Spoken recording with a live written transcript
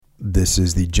This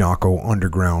is the Jocko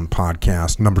Underground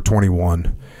podcast, number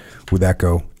 21, with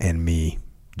Echo and me,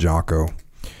 Jocko.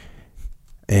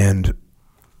 And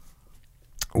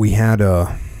we had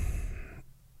an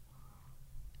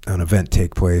event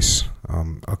take place a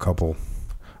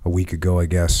week ago, I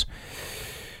guess.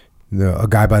 A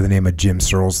guy by the name of Jim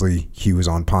Surlsley, he was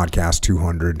on podcast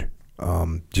 200.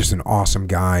 Just an awesome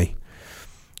guy.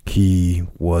 He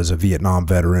was a Vietnam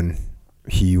veteran.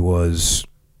 He was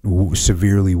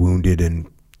severely wounded in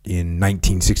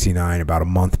 1969, about a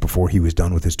month before he was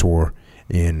done with his tour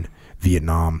in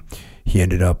Vietnam. He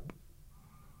ended up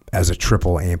as a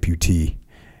triple amputee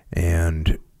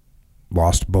and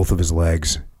lost both of his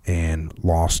legs and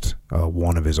lost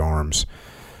one of his arms.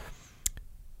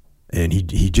 And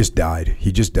he just died.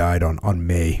 He just died on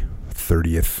May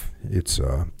 30th. It's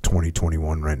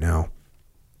 2021 right now.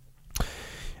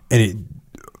 And it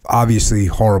obviously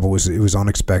horrible. It was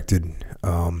unexpected.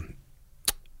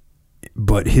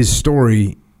 But his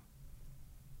story,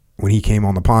 when he came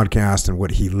on the podcast and what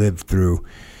he lived through,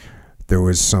 there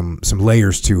was some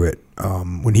layers to it.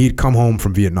 When he had come home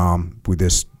from Vietnam with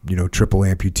this, triple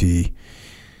amputee,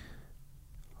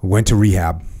 went to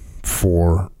rehab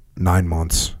for 9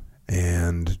 months,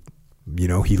 and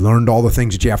he learned all the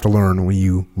things that you have to learn when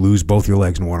you lose both your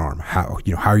legs and one arm. How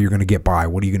you're going to get by.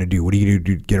 What are you going to do? What are you going to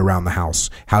do to get around the house?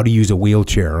 How to use a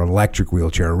wheelchair, an electric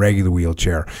wheelchair, a regular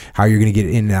wheelchair. How you're going to get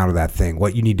in and out of that thing.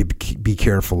 What you need to be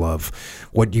careful of.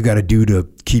 What you got to do to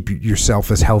keep yourself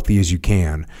as healthy as you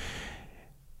can.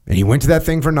 And he went to that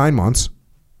thing for 9 months.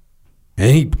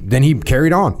 And then he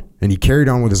carried on. And he carried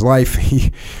on with his life.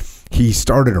 He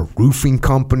started a roofing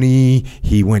company.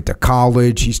 He went to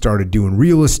college. He started doing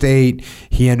real estate.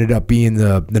 He ended up being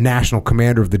the national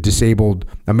commander of the disabled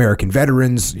American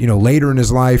veterans, later in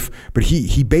his life. But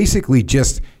he basically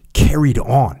just carried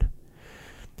on.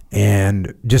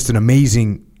 And just an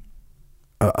amazing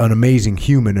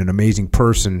human, an amazing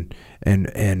person,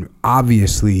 and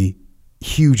obviously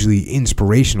hugely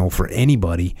inspirational for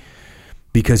anybody,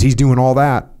 because he's doing all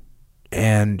that.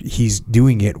 And he's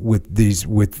doing it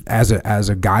as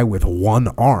a guy with one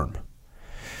arm.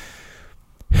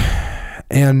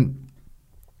 And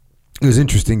it was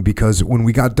interesting because when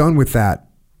we got done with that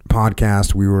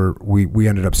podcast, we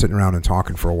ended up sitting around and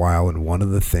talking for a while. And one of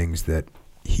the things that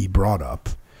he brought up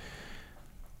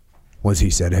was, he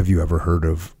said, "Have you ever heard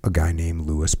of a guy named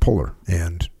Louis Puller?"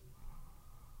 And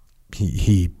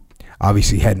he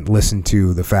obviously hadn't listened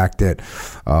to the fact that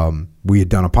we had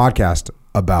done a podcast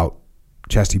about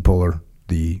Chesty Puller,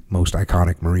 the most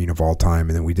iconic Marine of all time.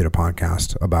 And then we did a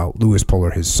podcast about Louis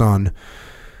Puller, his son,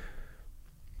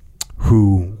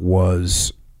 who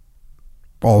was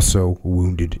also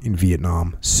wounded in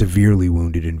Vietnam, severely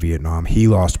wounded in Vietnam. He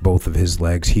lost both of his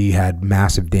legs. He had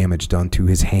massive damage done to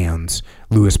his hands.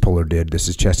 Louis Puller did. This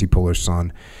is Chesty Puller's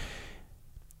son.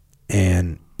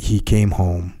 And he came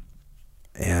home,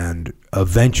 and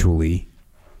eventually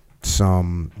in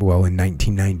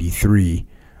 1993,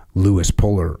 Louis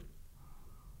Puller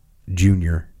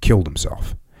Jr. killed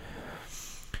himself.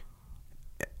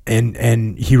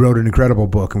 And he wrote an incredible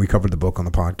book, and we covered the book on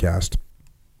the podcast,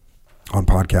 on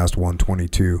podcast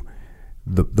 122.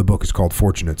 The book is called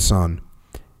Fortunate Son.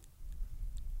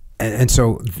 And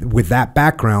so with that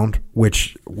background,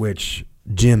 which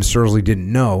Jim Surlsley didn't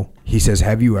know, he says,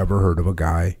 "Have you ever heard of a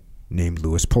guy named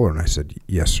Louis Puller?" And I said,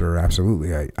 "Yes, sir,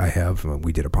 absolutely. I have.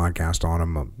 We did a podcast on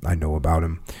him. I know about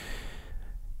him."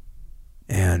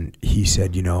 And he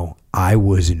said, "I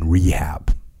was in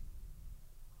rehab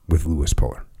with Louis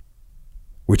Puller,"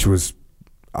 which was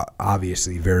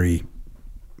obviously a very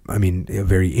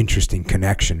interesting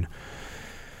connection,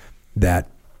 that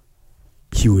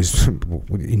he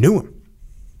knew him.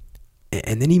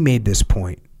 And then he made this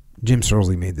point, Jim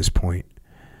Surlsley made this point,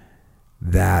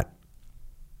 that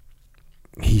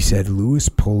he said Louis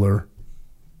Puller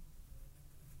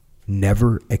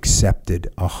never accepted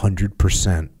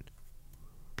 100%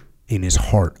 in his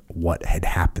heart what had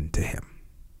happened to him.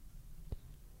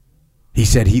 He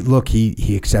said he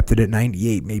accepted at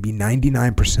 98, maybe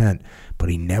 99%, but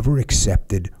he never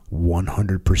accepted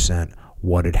 100%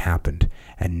 what had happened,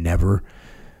 and never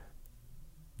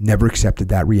accepted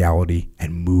that reality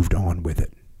and moved on with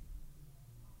it.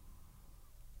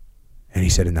 And he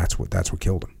said, and that's what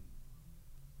killed him.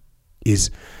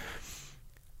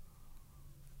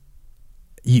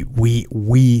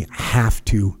 We have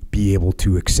to be able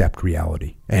to accept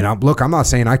reality. And I'm not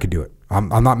saying I could do it.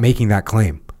 I'm not making that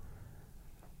claim.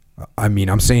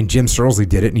 I'm saying Jim Surlsley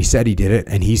did it, and he said he did it,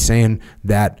 and he's saying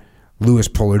that Louis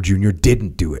Puller Jr.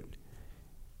 didn't do it.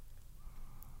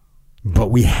 But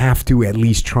we have to at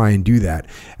least try and do that.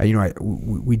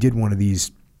 We did one of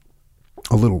these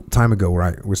a little time ago where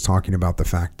I was talking about the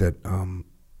fact that,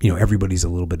 everybody's a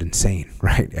little bit insane,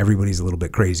 right? Everybody's a little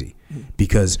bit crazy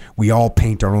because we all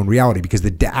paint our own reality, because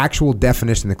the actual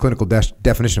definition, the clinical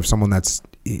definition of someone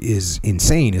is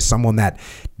insane is someone that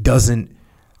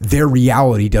their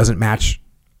reality doesn't match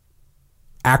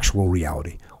actual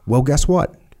reality. Well, guess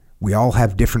what? We all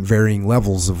have different varying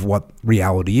levels of what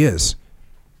reality is.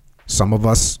 Some of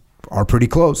us are pretty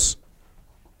close.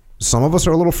 Some of us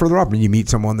are a little further up, and you meet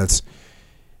someone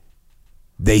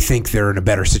they think they're in a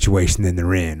better situation than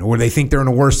they're in, or they think they're in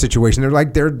a worse situation. They're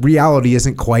like, their reality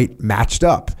isn't quite matched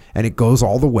up. And it goes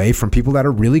all the way from people that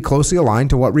are really closely aligned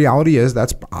to what reality is.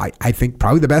 That's, I think,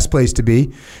 probably the best place to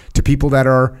be, to people that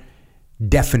are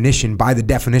by the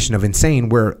definition of insane,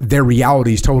 where their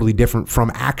reality is totally different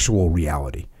from actual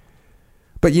reality.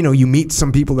 But, you meet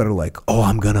some people that are like, oh,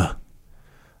 I'm going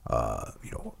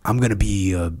to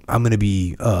be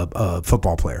a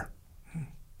football player.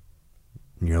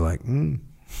 And you're like,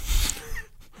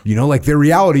 like their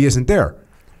reality isn't there.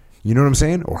 You know what I'm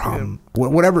saying? Or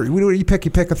whatever. You pick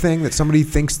a thing that somebody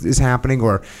thinks is happening,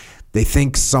 or they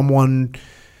think someone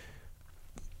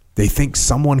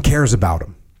cares about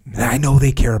them. And I know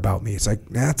they care about me. It's like,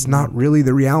 that's not really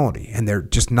the reality. And they're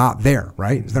just not there,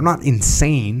 right? They're not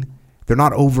insane. They're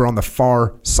not over on the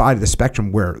far side of the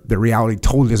spectrum where the reality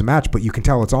totally doesn't match, but you can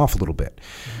tell it's off a little bit.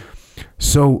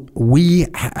 So we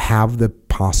have the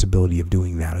possibility of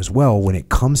doing that as well when it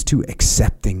comes to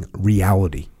accepting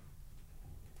reality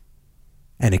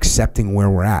and accepting where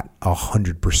we're at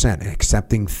 100% and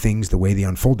accepting things the way they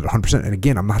unfolded 100%. And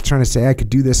again, I'm not trying to say I could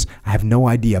do this. I have no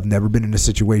idea. I've never been in a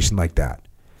situation like that.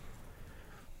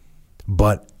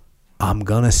 But I'm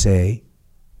going to say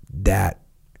that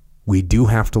we do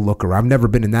have to look around. I've never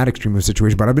been in that extreme of a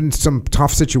situation, but I've been in some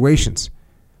tough situations.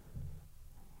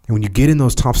 And when you get in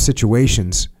those tough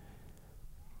situations,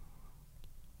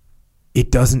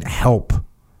 it doesn't help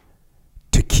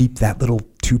to keep that little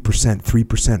 2%, 3%,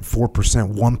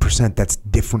 4%, 1% that's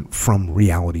different from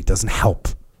reality. It doesn't help.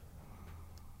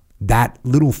 That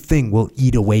little thing will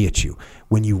eat away at you.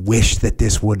 When you wish that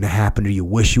this wouldn't have happened, or you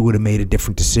wish you would have made a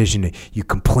different decision, you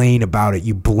complain about it,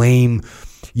 you blame,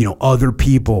 other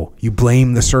people, you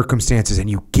blame the circumstances, and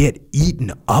you get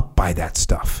eaten up by that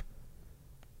stuff.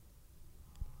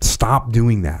 Stop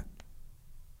doing that.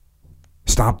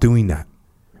 Stop doing that.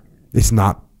 It's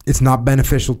not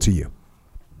beneficial to you.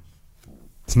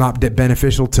 It's not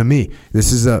beneficial to me.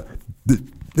 This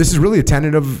is really a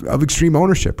tenet of extreme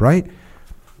ownership, right?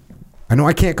 I know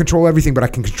I can't control everything, but I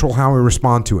can control how I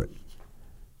respond to it.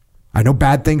 I know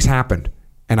bad things happened,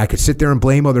 and I could sit there and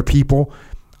blame other people.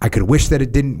 I could wish that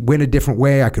it didn't win a different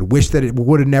way. I could wish that it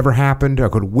would have never happened. I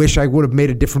could wish I would have made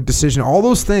a different decision. All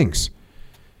those things.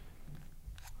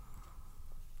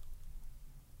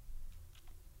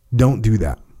 Don't do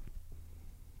that.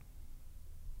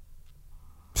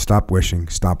 Stop wishing,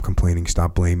 stop complaining,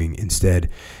 stop blaming. Instead,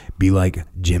 be like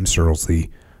Jim Searlesley,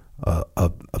 a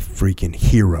freaking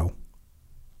hero,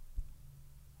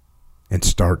 and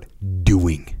start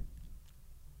doing.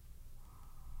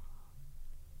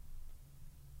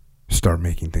 Start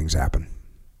making things happen.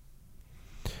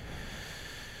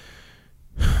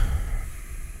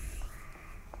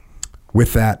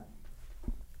 With that,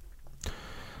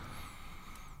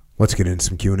 let's get into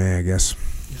some Q&A, I guess.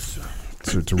 Yes, sir.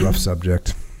 So it's a rough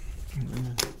subject.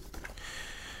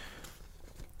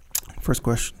 First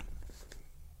question.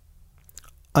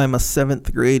 I'm a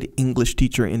 7th grade English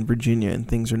teacher in Virginia, and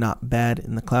things are not bad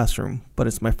in the classroom, but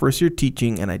it's my first year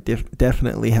teaching, and I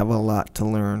definitely have a lot to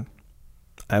learn.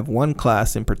 I have one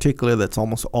class in particular that's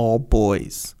almost all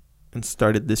boys and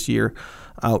started this year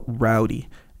out rowdy,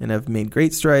 and have made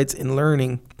great strides in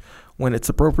learning when it's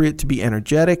appropriate to be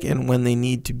energetic and when they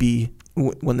need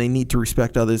to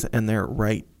respect others and their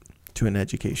right to an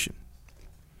education.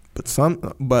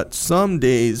 But some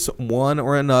days, one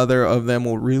or another of them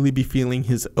will really be feeling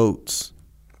his oats,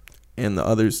 and the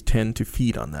others tend to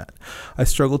feed on that. I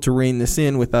struggle to rein this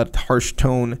in without a harsh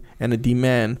tone and a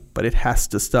demand, but it has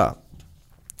to stop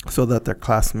so that their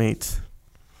classmates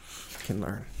can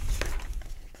learn.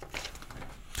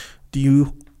 Do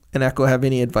you and Echo have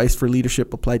any advice for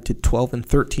leadership applied to 12 and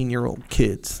 13-year-old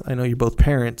kids? I know you're both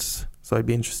parents, so I'd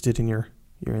be interested in your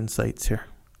insights here.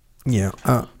 Yeah.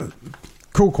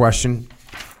 Cool question.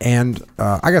 And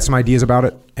I got some ideas about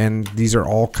it. And these are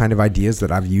all kind of ideas that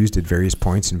I've used at various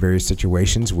points in various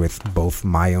situations with both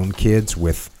my own kids,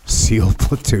 with SEAL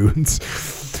platoons.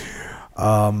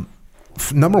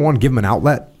 Number one, give them an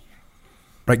outlet.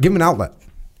 Right? Give them an outlet.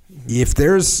 If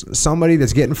there's somebody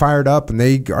that's getting fired up and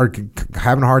they are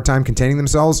having a hard time containing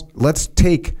themselves, let's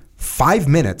take 5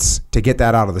 minutes to get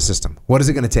that out of the system. What is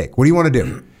it going to take? What do you want to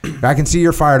do? I can see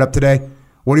you're fired up today.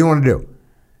 What do you want to do?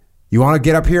 You want to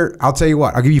get up here? I'll tell you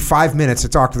what. I'll give you 5 minutes to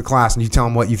talk to the class, and you tell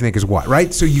them what you think is what,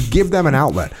 right? So you give them an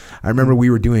outlet. I remember we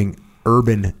were doing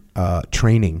urban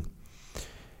training,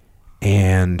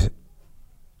 and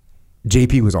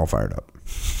JP was all fired up.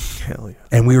 Hell yeah.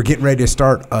 And we were getting ready to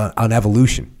start an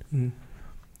evolution.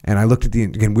 And I looked at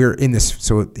again, we're in this,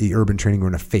 so the urban training, we're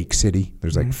in a fake city.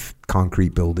 There's like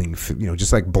concrete building,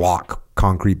 just like block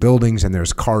concrete buildings, and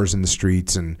there's cars in the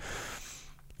streets, and,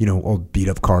 old beat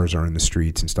up cars are in the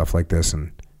streets and stuff like this.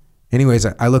 And anyways,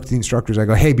 I looked at the instructors, I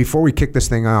go, hey, before we kick this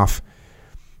thing off,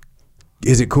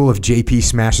 is it cool if JP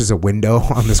smashes a window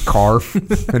on this car?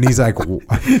 And he's like, and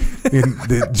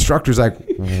the instructor's like,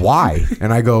 why?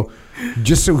 And I go,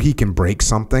 just so he can break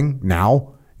something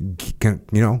now,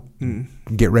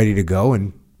 get ready to go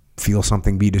and feel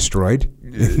something be destroyed.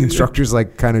 The instructor's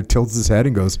like kind of tilts his head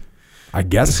and goes, I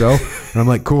guess so. And I'm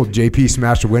like, cool, JP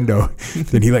smashed a window.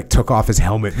 Then he like took off his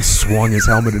helmet and swung his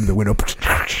helmet into the window.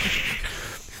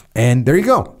 And there you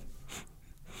go.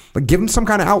 But give him some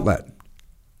kind of outlet.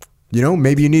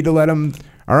 Maybe you need to let him,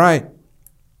 all right,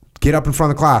 get up in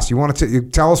front of the class. You want to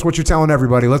tell us what you're telling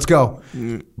everybody. Let's go.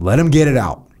 Let him get it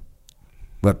out.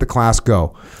 Let the class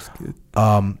go.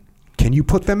 Can you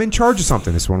put them in charge of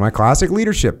something? This is one of my classic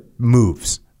leadership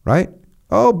moves, right?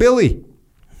 Oh, Billy,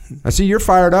 I see you're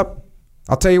fired up.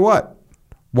 I'll tell you what.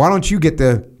 Why don't you get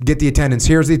the attendance?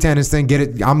 Here's the attendance thing. Get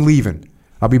it. I'm leaving.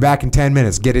 I'll be back in 10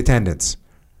 minutes. Get attendance.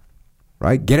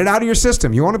 Right? Get it out of your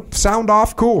system. You want to sound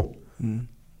off? Cool.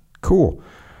 Cool.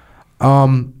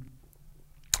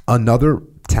 Another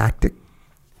tactic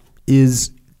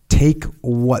is take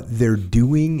what they're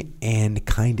doing and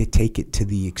kind of take it to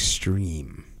the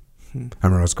extreme. I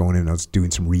remember I was doing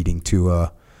some reading to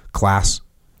a class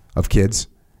of kids,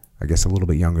 I guess a little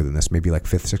bit younger than this, maybe like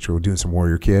 5th, 6th grade. We're doing some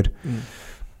Warrior Kid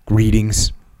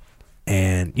readings,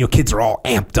 and kids are all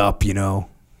amped up,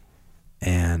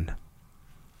 and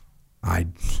I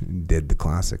did the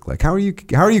classic, like, how are you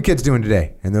kids doing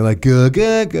today? And they're like, good.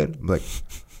 I'm like,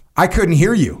 I couldn't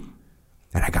hear you.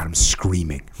 And I got them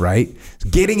screaming, right?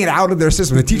 Getting it out of their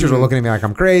system. The teachers were looking at me like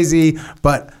I'm crazy,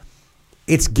 but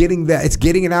it's getting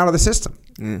it out of the system,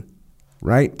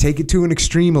 right? Take it to an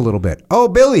extreme a little bit. Oh,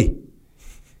 Billy,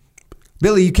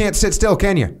 you can't sit still,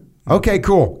 can you? Okay,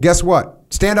 cool. Guess what?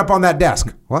 Stand up on that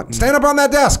desk. What? Stand up on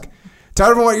that desk. Tell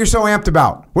everyone what you're so amped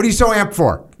about. What are you so amped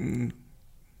for?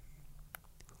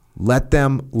 Let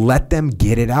them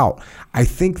get it out. I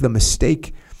think the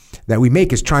mistake that we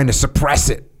make is trying to suppress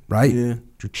it, right? Yeah.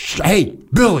 Hey,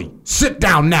 Billy, sit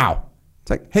down now.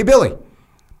 It's like, hey, Billy,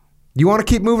 you want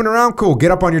to keep moving around? Cool.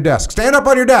 Get up on your desk. Stand up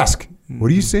on your desk. What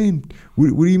are you saying? What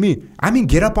do you mean? I mean,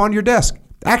 get up on your desk.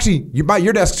 Actually,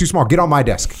 your desk's too small. Get on my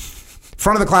desk.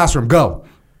 Front of the classroom. Go.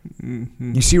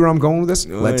 You see where I'm going with this?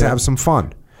 Let's have some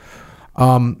fun.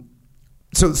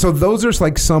 So those are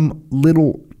like some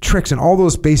little tricks, and all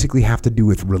those basically have to do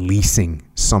with releasing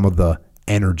some of the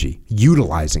energy,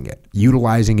 utilizing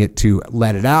it to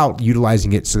let it out,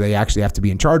 utilizing it so they actually have to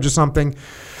be in charge of something.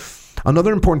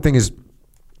 Another important thing is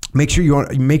make sure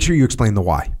you explain the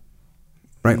why.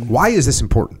 Right? Why is this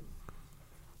important?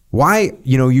 Why,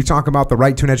 you talk about the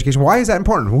right to an education. Why is that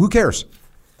important? Well, who cares?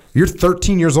 You're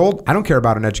 13 years old. I don't care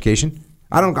about an education.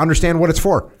 I don't understand what it's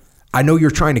for. I know you're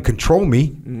trying to control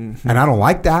me, and I don't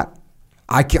like that.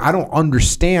 I don't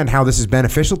understand how this is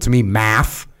beneficial to me.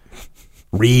 Math,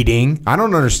 reading, I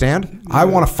don't understand. I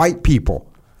want to fight people.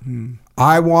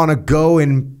 I want to go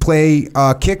and play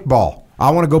kickball. I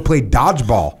want to go play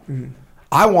dodgeball.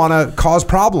 I want to cause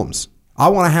problems. I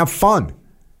want to have fun.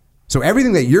 So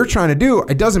everything that you're trying to do,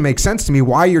 it doesn't make sense to me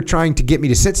why you're trying to get me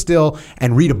to sit still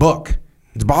and read a book.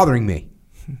 It's bothering me.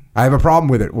 I have a problem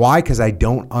with it. Why? Because I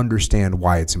don't understand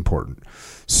why it's important.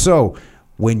 So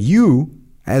when you,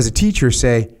 as a teacher,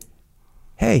 say,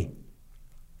 hey,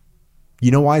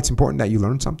 you know why it's important that you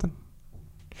learn something?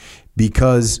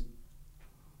 Because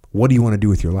what do you want to do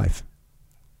with your life?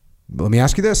 Let me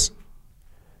ask you this.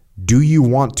 Do you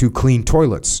want to clean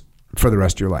toilets for the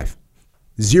rest of your life?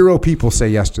 0 people say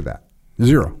yes to that.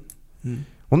 0.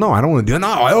 Well, no, I don't want to do that. No,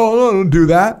 I don't do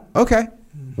that. Okay.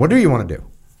 What do you want to do?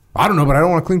 I don't know, but I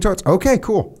don't want to clean toilets. Okay,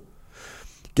 cool.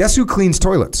 Guess who cleans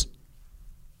toilets?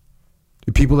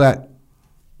 The people that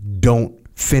don't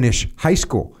finish high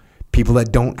school. People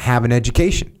that don't have an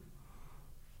education.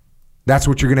 That's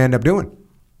what you're going to end up doing.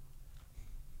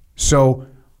 So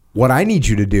what I need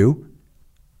you to do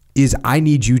is I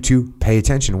need you to pay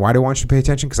attention. Why do I want you to pay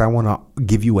attention? Because I want to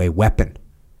give you a weapon.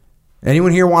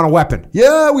 Anyone here want a weapon?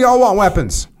 Yeah, we all want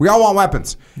weapons.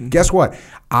 Guess what?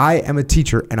 I am a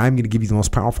teacher, and I'm going to give you the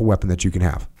most powerful weapon that you can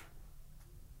have.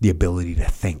 the ability to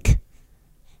think.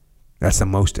 That's the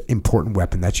most important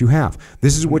weapon that you have.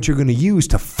 This is what you're going to use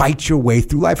to fight your way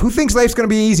through life. Who thinks life's going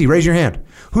to be easy? Raise your hand.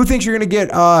 Who thinks you're going to get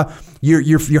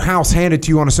your house handed to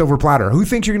you on a silver platter? Who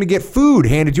thinks you're going to get food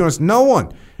handed to you on a... No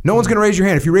one. No one's going to raise your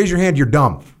hand. If you raise your hand, you're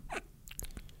dumb.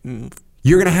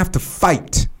 You're going to have to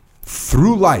fight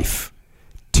through life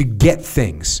to get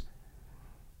things.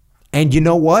 And you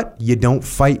know what? You don't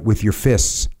fight with your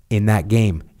fists in that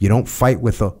game. You don't fight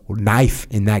with a knife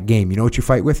in that game. You know what you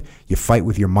fight with? You fight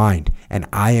with your mind. And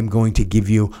I am going to give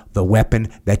you the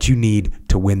weapon that you need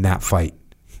to win that fight.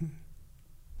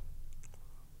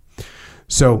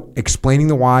 So explaining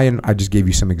the why, and I just gave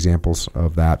you some examples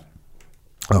of that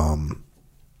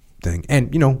thing.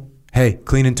 And, hey,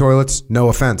 cleaning toilets, no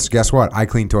offense. Guess what? I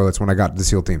cleaned toilets when I got to the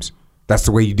SEAL teams. That's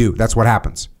the way you do. That's what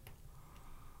happens.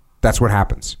 That's what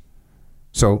happens.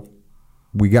 So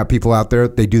we got people out there,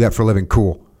 they do that for a living.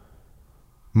 Cool.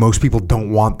 Most people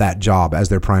don't want that job as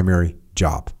their primary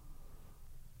job.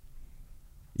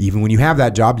 Even when you have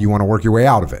that job, you want to work your way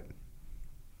out of it.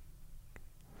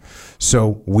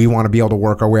 So we want to be able to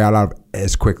work our way out of it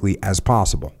as quickly as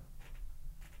possible.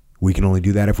 We can only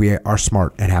do that if we are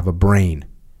smart and have a brain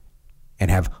and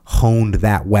have honed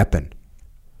that weapon.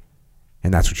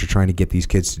 And that's what you're trying to get these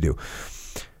kids to do.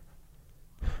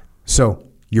 So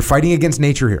you're fighting against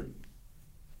nature here.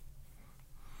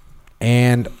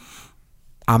 And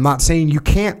I'm not saying you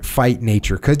can't fight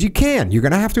nature, because you can. You're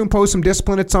going to have to impose some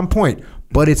discipline at some point.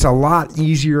 But it's a lot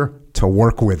easier to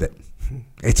work with it.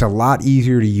 It's a lot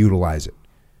easier to utilize it.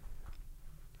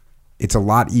 It's a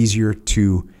lot easier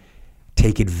to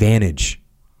take advantage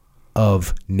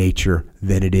of nature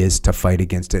than it is to fight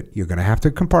against it. You're going to have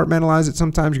to compartmentalize it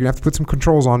sometimes. You're going to have to put some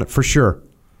controls on it for sure.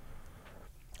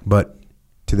 But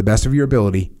to the best of your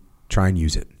ability, try and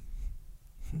use it.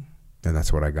 And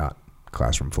that's what I got.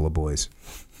 Classroom full of boys.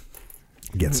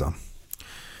 Get some.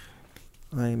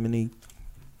 I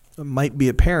might be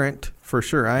a parent for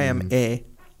sure. I am a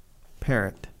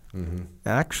parent.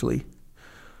 Actually,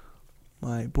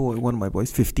 one of my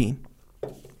boys, 15.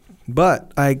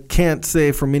 But I can't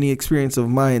say from any experience of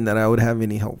mine that I would have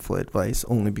any helpful advice,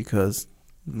 only because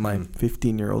my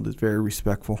 15-year-old is very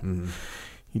respectful.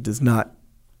 He does not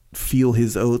feel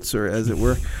his oats, or as it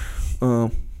were.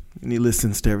 And he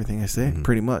listens to everything I say,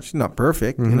 pretty much. Not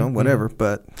perfect, whatever.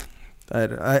 But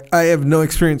I have no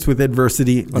experience with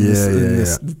adversity in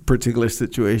this particular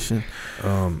situation.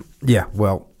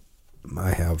 Well,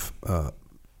 I have,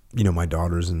 my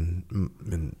daughters and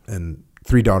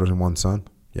 3 daughters and 1 son.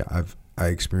 Yeah, I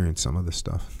experienced some of this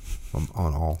stuff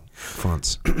on all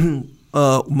fronts.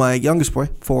 My youngest boy,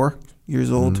 4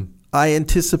 years old. I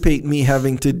anticipate me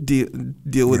having to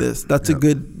deal with this. That's a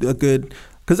good.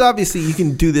 Because obviously you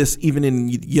can do this even in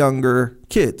younger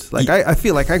kids. Like I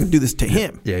feel like I can do this to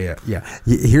him. Yeah.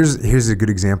 Here's a good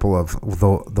example of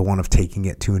the one of taking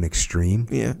it to an extreme.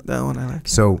 Yeah, that one I like.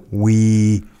 So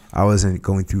I was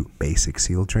going through basic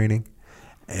SEAL training,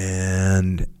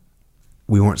 and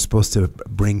we weren't supposed to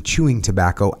bring chewing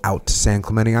tobacco out to San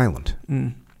Clemente Island.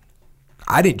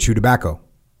 I didn't chew tobacco.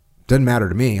 Doesn't matter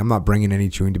to me. I'm not bringing any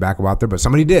chewing tobacco out there, but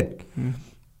somebody did.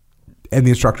 And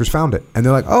the instructors found it. And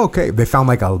they're like, oh, okay. They found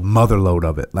like a mother load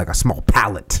of it, like a small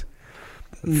pallet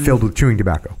filled with chewing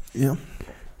tobacco. Yeah.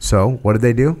 So what did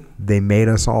they do? They made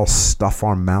us all stuff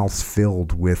our mouths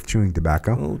filled with chewing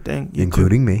tobacco. Oh, dang.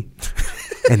 Including me.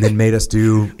 And then made us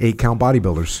do 8-count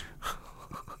bodybuilders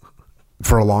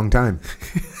for a long time.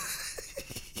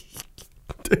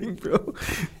 Dang, bro.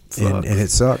 And it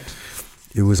sucked.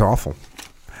 It was awful.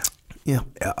 Yeah.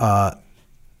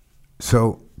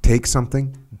 So take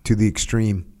something to the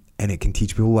extreme, and it can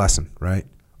teach people a lesson, right?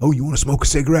 Oh, you want to smoke a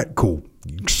cigarette? Cool.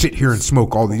 You sit here and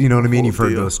smoke all the, you know what I mean? You've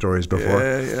heard those stories before.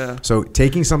 Yeah. So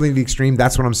taking something to the extreme,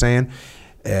 that's what I'm saying.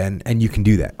 And you can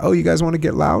do that. Oh, you guys want to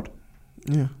get loud?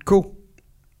 Yeah. Cool.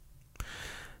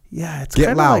 Yeah, it's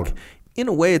kind of like, in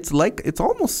a way, it's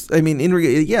almost, kind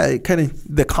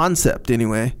of the concept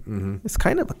anyway. It's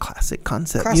kind of a classic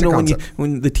concept.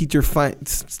 When the teacher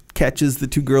catches the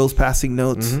 2 girls passing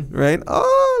notes, right?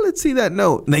 Oh, let's see that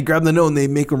note. And they grab the note and they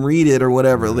make them read it or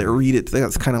whatever. They read it.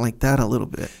 That's kind of like that a little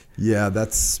bit. Yeah,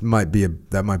 that might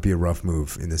be a rough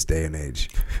move in this day and age.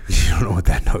 You don't know what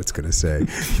that note's going to say.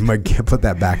 You might put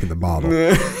that back in the bottle.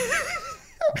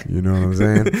 You know what I'm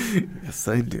saying? Yes,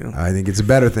 I do. I think it's a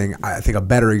better thing. I think a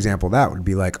better example of that would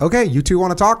be like, okay, you 2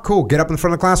 want to talk? Cool. Get up in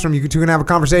front of the classroom. You 2 can have a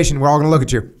conversation. We're all going to look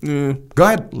at you. Go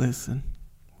ahead. Listen.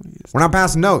 We're not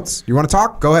passing notes. You want to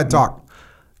talk? Go ahead, talk.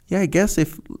 Yeah, I guess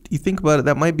if you think about it,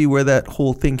 that might be where that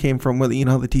whole thing came from. Whether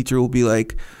the teacher will be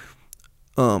like,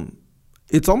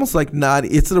 it's almost like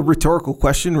it's a rhetorical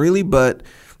question, really, but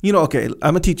Okay,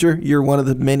 I'm a teacher. You're one of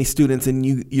the many students, and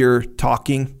you're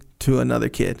talking to another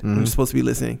kid. Mm-hmm. You're supposed to be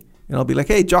listening. And I'll be like,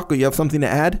 hey, Jocko, you have something to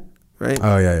add? Right?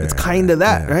 Oh, yeah. It's kind of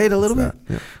that, right? A little bit?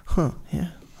 Yeah. Huh, yeah.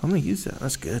 I'm going to use that.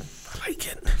 That's good. I like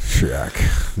it. Check.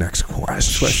 Next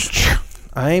question.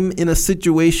 I'm in a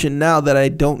situation now that I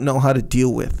don't know how to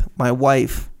deal with. My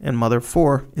wife and mother of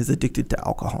 4 is addicted to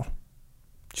alcohol.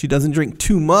 She doesn't drink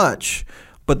too much,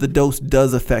 but the dose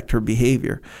does affect her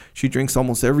behavior. She drinks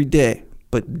almost every day,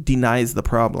 but denies the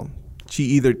problem. She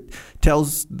either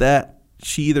tells that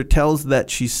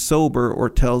she's sober or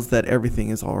tells that everything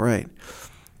is all right.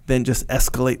 Then just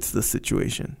escalates the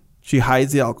situation. She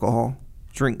hides the alcohol,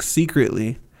 drinks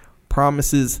secretly,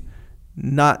 promises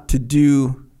not to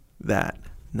do that.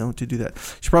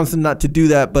 She promises not to do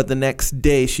that, but the next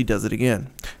day she does it again.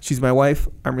 She's my wife.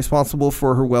 I'm responsible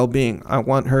for her well-being. I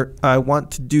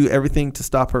want to do everything to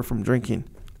stop her from drinking,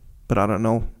 but I don't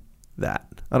know that.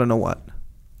 I don't know what.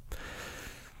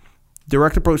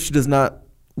 Direct approach does not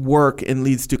work and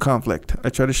leads to conflict. I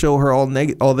try to show her all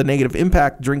the negative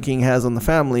impact drinking has on the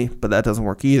family, but that doesn't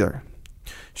work either.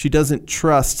 She doesn't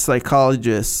trust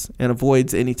psychologists and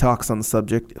avoids any talks on the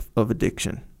subject of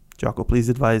addiction. Jocko, please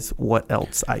advise what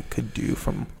else I could do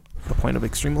from the point of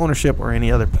extreme ownership or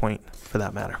any other point for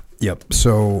that matter. Yep.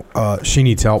 So she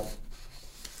needs help.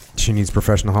 She needs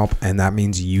professional help, and that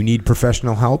means you need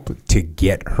professional help to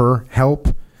get her help.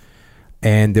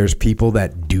 And there's people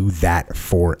that do that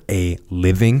for a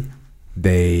living.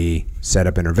 They set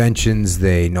up interventions.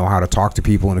 They know how to talk to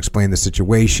people and explain the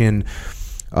situation.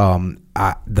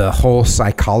 The whole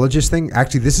psychologist thing,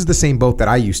 actually, this is the same boat that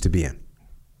I used to be in,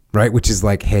 right? Which is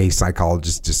like, hey,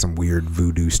 psychologist, just some weird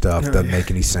voodoo stuff. Doesn't make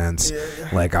any sense.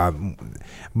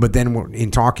 But then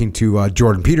in talking to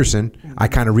Jordan Peterson, I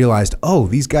kind of realized,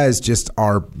 these guys just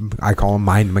are, I call them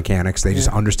mind mechanics. They just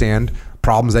understand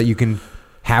problems that you can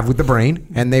have with the brain,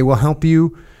 and they will help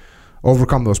you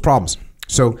overcome those problems.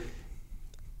 So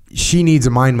she needs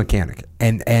a mind mechanic,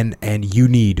 and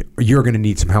you're going to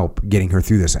need some help getting her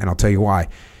through this. And I'll tell you why.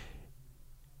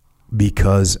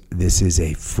 Because this is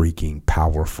a freaking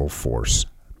powerful force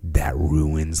that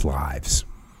ruins lives.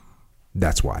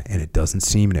 That's why. And it doesn't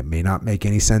seem, and it may not make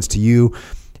any sense to you.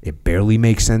 It barely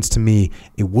makes sense to me.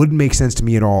 It wouldn't make sense to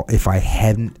me at all if I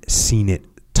hadn't seen it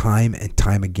time and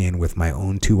time again with my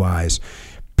own 2 eyes.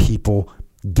 People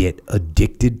get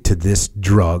addicted to this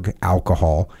drug,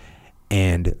 alcohol,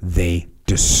 and they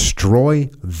destroy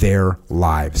their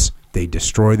lives. They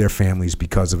destroy their families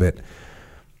because of it.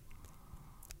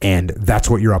 And that's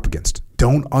what you're up against.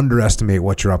 Don't underestimate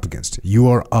what you're up against. You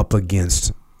are up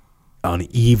against an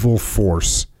evil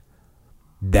force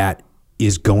that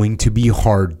is going to be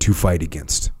hard to fight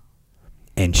against.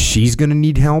 And she's going to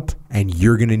need help, and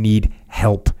you're going to need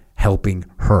help helping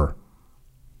her.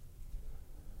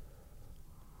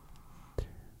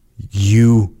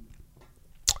 You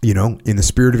know, in the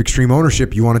spirit of extreme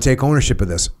ownership, you want to take ownership of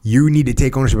this. You need to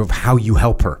take ownership of how you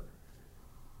help her.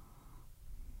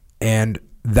 And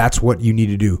that's what you need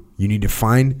to do. You need to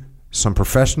find some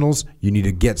professionals. You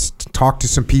need to talk to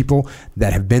some people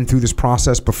that have been through this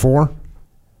process before.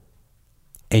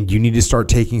 And you need to start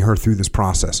taking her through this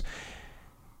process.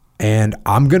 And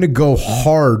I'm going to go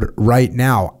hard right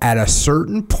now. At a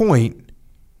certain point,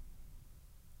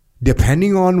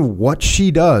 depending on what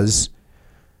she does,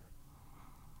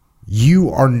 you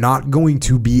are not going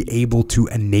to be able to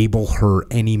enable her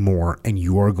anymore, and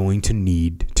you are going to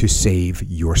need to save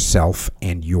yourself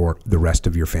and the rest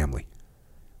of your family.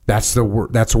 That's the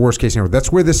worst case scenario.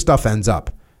 That's where this stuff ends up.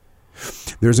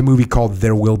 There's a movie called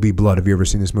There Will Be Blood. Have you ever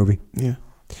seen this movie? Yeah.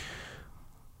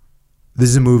 This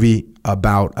is a movie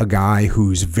about a guy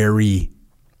who's very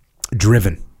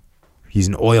driven. He's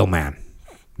an oil man.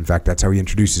 In fact, that's how he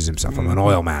introduces himself. I'm an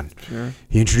oil man. Sure.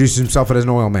 He introduces himself as an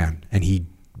oil man, and he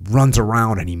runs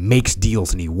around and he makes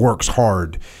deals and he works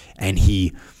hard and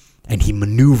he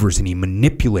maneuvers and he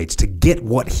manipulates to get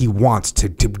what he wants, to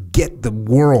get the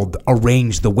world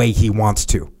arranged the way he wants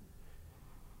to.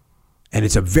 And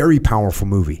it's a very powerful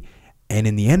movie. And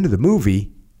in the end of the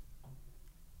movie,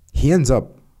 he ends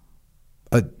up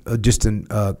just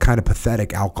a kind of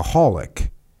pathetic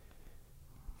alcoholic.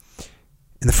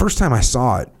 And the first time I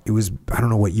saw it, it was, I don't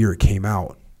know what year it came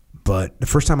out, but the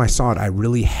first time I saw it, I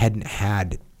really hadn't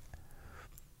had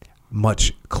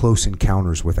much close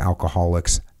encounters with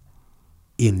alcoholics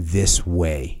in this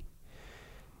way.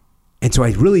 And so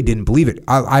I really didn't believe it.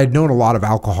 I had known a lot of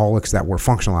alcoholics that were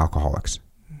functional alcoholics.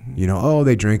 Mm-hmm. You know,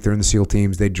 they drink, they're in the SEAL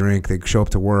teams, they drink, they show up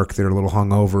to work, they're a little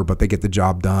hungover, but they get the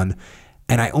job done.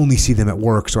 and I only see them at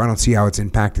work, so I don't see how it's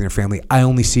impacting their family. I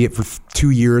only see it for 2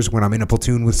 years when I'm in a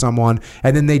platoon with someone,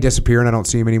 and then they disappear and I don't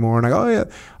see them anymore. And I go, oh yeah,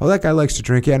 oh that guy likes to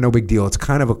drink. Yeah, no big deal. It's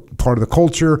kind of a part of the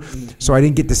culture, so I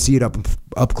didn't get to see it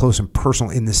up close and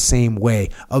personal in the same way.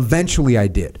 Eventually I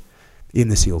did in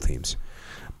the SEAL teams.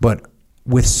 But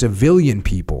with civilian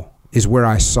people is where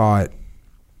I saw it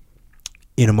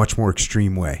in a much more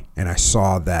extreme way. And I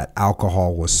saw that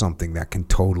alcohol was something that can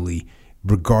totally,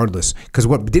 regardless, because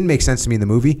what didn't make sense to me in the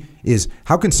movie is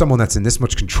how can someone that's in this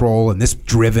much control and this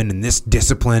driven and this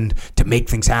disciplined to make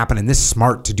things happen and this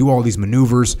smart to do all these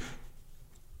maneuvers,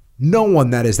 no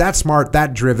one that is that smart,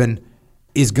 that driven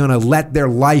is going to let their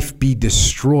life be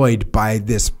destroyed by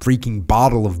this freaking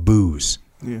bottle of booze.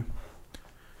 Yeah.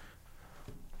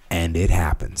 And it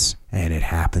happens. And it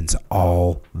happens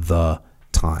all the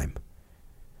time.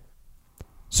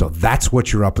 So that's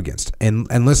what you're up against. And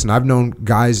listen, I've known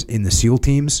guys in the SEAL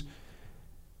teams.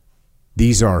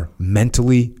 These are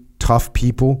mentally tough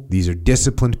people. These are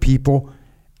disciplined people.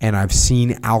 And I've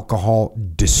seen alcohol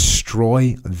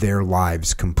destroy their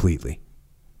lives completely.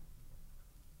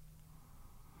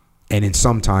 And in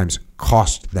sometimes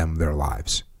cost them their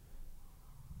lives.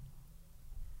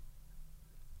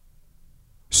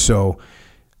 So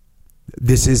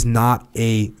this is not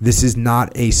a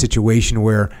situation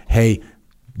where, hey,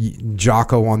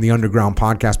 Jocko on the Underground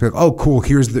podcast be like, oh cool,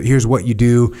 here's what you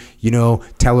do,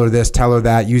 tell her this, tell her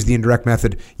that, use the indirect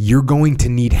method. You're going to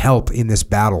need help in this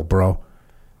battle, bro.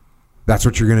 That's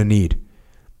what you're going to need.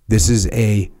 This is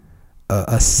a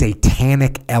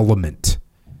satanic element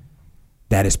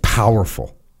that is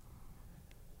powerful.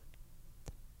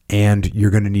 And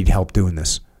you're going to need help doing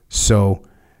this. So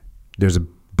there's a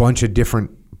bunch of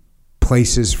different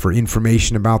places for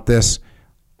information about this,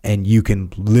 and you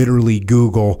can literally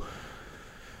Google,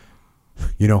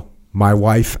 my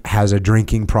wife has a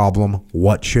drinking problem.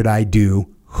 What should I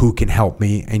do? Who can help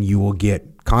me? And you will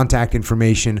get contact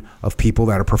information of people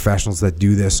that are professionals that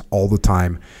do this all the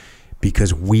time,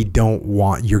 because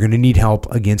you're going to need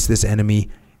help against this enemy.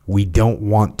 We don't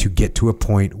want to get to a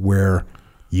point where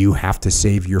you have to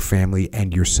save your family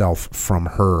and yourself from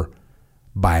her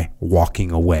by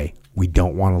walking away. We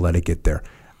don't want to let it get there.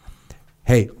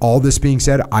 Hey, all this being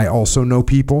said, I also know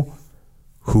people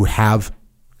who have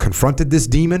confronted this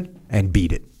demon and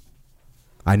beat it.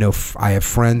 I have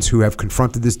friends who have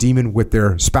confronted this demon with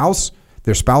their spouse.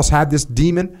 Their spouse had this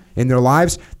demon in their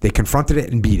lives. They confronted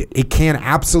it and beat it. It can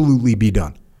absolutely be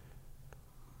done.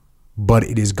 But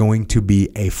it is going to be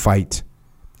a fight,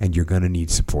 and you're going to need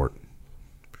support.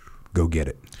 Go get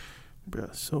it. Bro,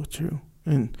 so true.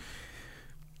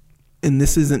 And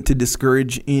this isn't to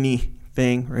discourage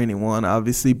anything or anyone,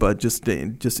 obviously, but just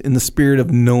in the spirit of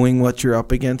knowing what you're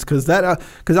up against, because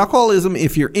alcoholism,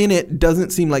 if you're in it, doesn't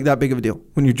seem like that big of a deal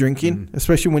when you're drinking,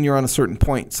 especially when you're on a certain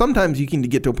point. Sometimes you can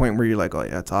get to a point where you're like, oh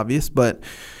yeah, it's obvious, but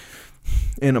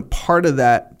in a part of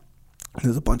that,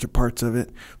 there's a bunch of parts of it,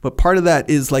 but part of that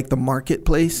is like the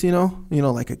marketplace,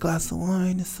 like a glass of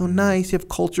wine is so nice. You have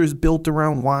cultures built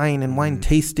around wine and wine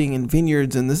tasting and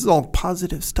vineyards, and this is all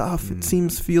positive stuff. It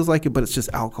feels like it, but it's just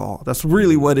alcohol. That's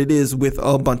really what it is, with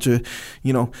a bunch of,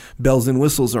 bells and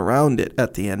whistles around it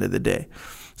at the end of the day.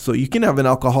 So you can have an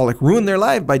alcoholic ruin their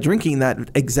life by drinking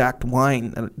that exact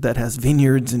wine that has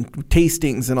vineyards and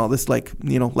tastings and all this,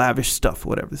 lavish stuff,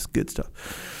 whatever, this good stuff.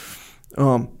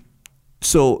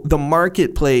 So the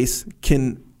marketplace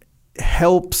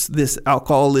helps this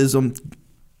alcoholism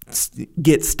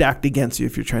get stacked against you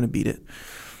if you're trying to beat it,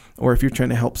 or if you're trying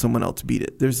to help someone else beat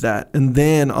it. There's that. And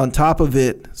then on top of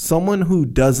it, someone who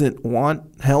doesn't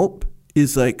want help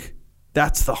is like,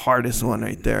 that's the hardest one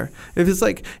right there. If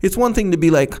it's one thing to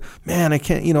be like, man, I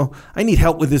can't, I need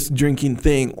help with this drinking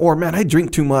thing, or man, I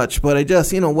drink too much, but I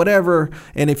just, whatever.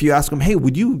 And if you ask them, hey,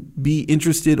 would you be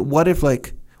interested?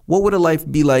 What would a life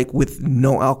be like with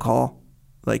no alcohol?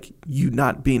 Like you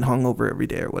not being hungover every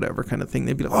day or whatever kind of thing.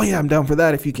 They'd be like, oh yeah, I'm down for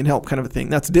that if you can help, kind of a thing.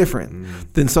 That's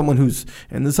different than someone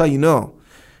and this is how you know.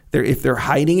 If they're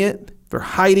hiding it, they're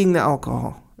hiding the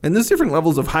alcohol. And there's different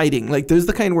levels of hiding. Like there's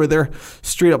the kind where they're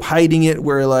straight up hiding it,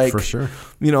 where like, for sure,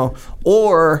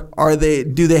 or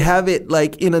do they have it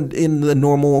like in the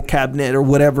normal cabinet or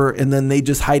whatever, and then they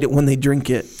just hide it when they drink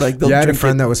it? Like I had a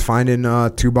friend that was finding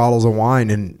 2 bottles of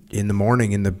wine in the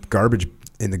morning in the garbage.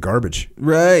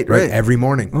 Right. Every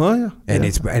morning. Oh yeah. And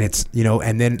it's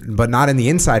and then, but not in the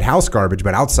inside house garbage,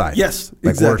 but outside. Yes.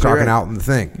 Like exactly we're talking right. out in the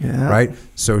thing. Yeah. Right.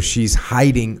 So she's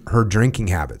hiding her drinking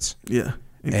habits. Yeah.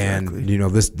 Exactly.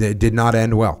 And this did not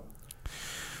end well.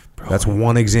 Bro. That's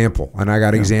one example, and I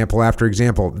got example after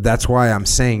example. That's why I'm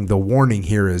saying the warning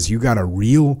here is you got a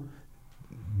real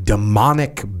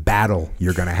demonic battle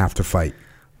you're going to have to fight.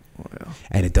 Oh, yeah.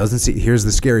 And it doesn't see, here's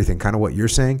the scary thing, kind of what you're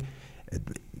saying.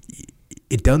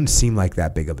 It doesn't seem like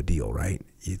that big of a deal, right?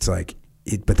 It's like,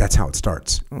 but that's how it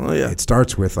starts. Oh, yeah. It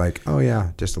starts with like, oh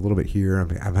yeah, just a little bit here.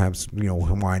 I'm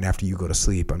having, wine after you go to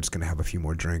sleep. I'm just going to have a few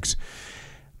more drinks.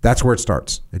 That's where it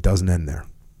starts. It doesn't end there.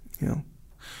 Yeah.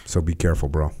 So be careful,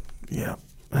 bro. Yeah.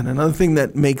 And another thing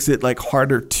that makes it like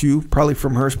harder too, probably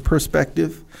from her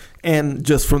perspective and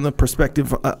just from the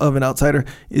perspective of an outsider,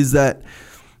 is that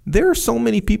there are so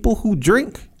many people who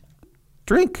drink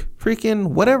freaking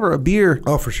whatever, a beer.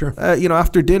 Oh, for sure.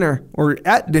 After dinner or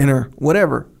at dinner,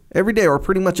 whatever, every day or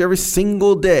pretty much every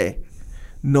single day.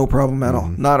 No problem at all.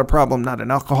 Not a problem. Not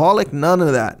an alcoholic. None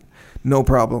of that. No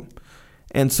problem.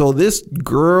 And so this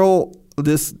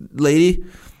lady,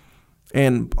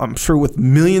 and I'm sure with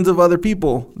millions of other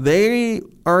people, they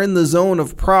are in the zone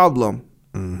of problem.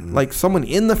 Mm-hmm. Like someone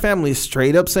in the family is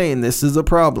straight up saying this is a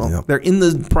problem. Yep. They're in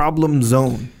the problem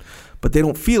zone, but they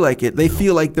don't feel like it. They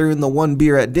feel like they're in the one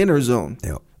beer at dinner zone.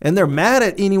 Yep. And they're mad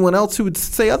at anyone else who would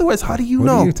say otherwise. How do you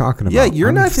know? What are you talking about? Yeah,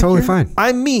 you're not totally fine.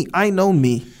 I'm me. I know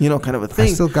me. Kind of a thing.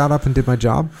 I still got up and did my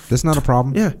job. That's not a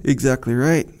problem. Yeah, exactly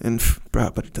right. And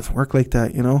but it doesn't work like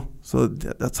that, So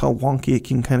that's how wonky it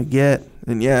can kind of get.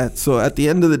 And yeah, so at the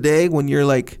end of the day, when you're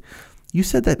like, you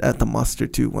said that at the muster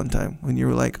too one time, when you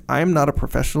were like, I'm not a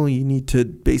professional. You need to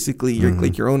basically,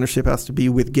 your ownership has to be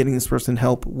with getting this person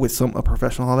help with a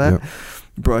professional, all that. Yep.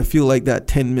 Bro, I feel like that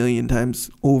 10 million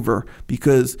times over,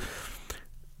 because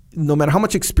no matter how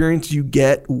much experience you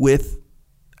get with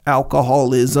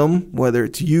alcoholism, whether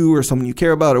it's you or someone you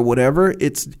care about or whatever,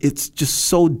 it's just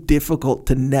so difficult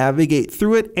to navigate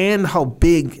through it, and how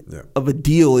big of a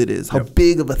deal it is, how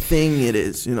big of a thing it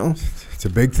is, It's a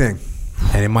big thing.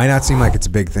 And it might not seem like it's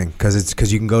a big thing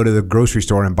because you can go to the grocery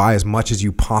store and buy as much as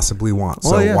you possibly want.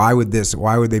 So why would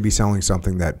they be selling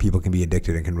something that people can be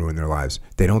addicted and can ruin their lives?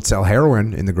 They don't sell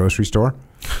heroin in the grocery store.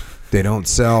 They don't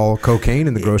sell cocaine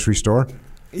in the grocery store.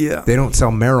 Yeah. They don't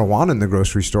sell marijuana in the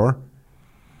grocery store.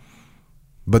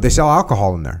 But they sell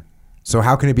alcohol in there. So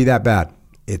how can it be that bad?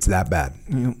 It's that bad.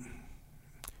 Yep.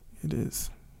 It is.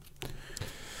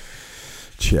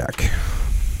 Check.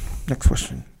 Next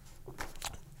question.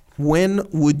 When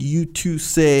would you two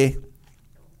say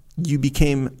you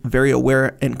became very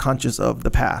aware and conscious of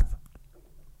the path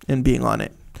and being on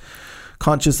it?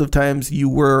 Conscious of times you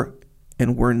were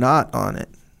and were not on it.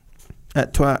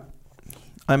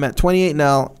 I'm at 28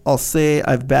 now. I'll say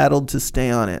I've battled to stay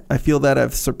on it. I feel that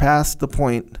I've surpassed the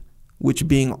point, which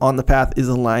being on the path is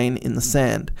a line in the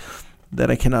sand that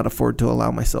I cannot afford to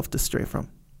allow myself to stray from.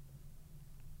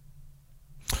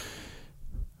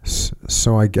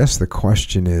 So I guess the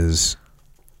question is,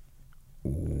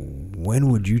 when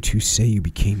would you two say you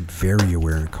became very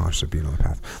aware and conscious of being on the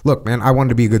path? Look, man, I wanted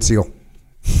to be a good SEAL.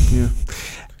 Yeah.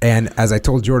 And as I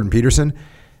told Jordan Peterson,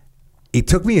 it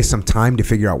took me some time to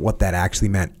figure out what that actually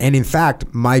meant. And in fact,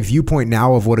 my viewpoint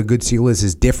now of what a good SEAL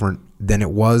is different than it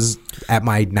was at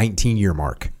my 19-year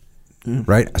mark,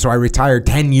 right? So I retired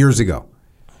 10 years ago.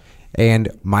 And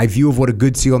my view of what a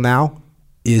good SEAL now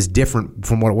is different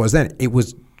from what it was then.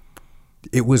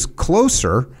 It was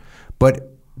closer, but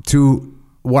to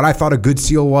what I thought a good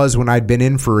SEAL was when I'd been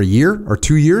in for a year or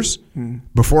 2 years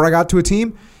before I got to a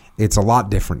team, it's a lot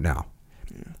different now.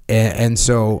 Yeah. And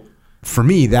so for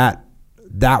me, that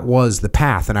was the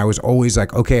path. And I was always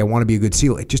like, okay, I want to be a good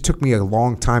SEAL. It just took me a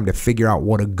long time to figure out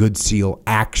what a good SEAL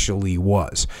actually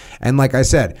was. And like I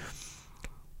said,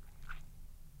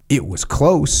 it was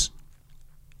close.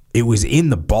 It was in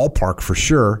the ballpark for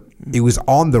sure. It was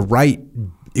in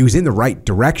the right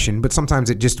direction, but sometimes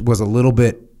it just was a little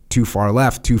bit too far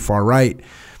left, too far right.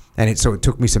 And so it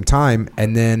took me some time.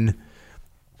 And then,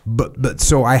 but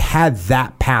so I had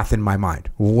that path in my mind.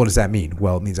 Well, what does that mean?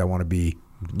 Well, it means I want to be,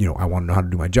 I want to know how to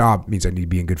do my job. It means I need to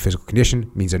be in good physical condition.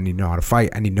 It means I need to know how to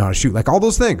fight. I need to know how to shoot. Like all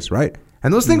those things, right?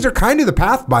 And those things are kind of the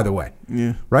path, by the way.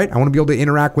 Yeah. Right? I want to be able to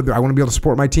interact with, I want to be able to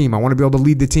support my team. I want to be able to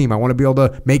lead the team. I want to be able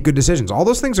to make good decisions. All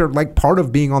those things are like part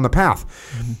of being on the path.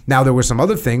 Mm-hmm. Now, there were some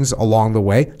other things along the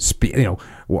way.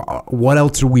 What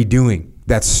else are we doing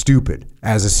that's stupid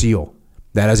as a SEAL?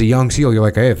 That as a young SEAL, you're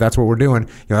like, hey, if that's what we're doing,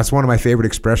 that's one of my favorite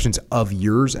expressions of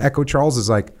yours, Echo Charles, is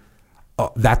like,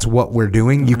 oh, that's what we're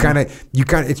doing. Mm-hmm. You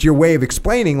kind of, it's your way of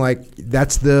explaining, like,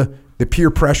 that's the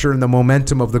peer pressure and the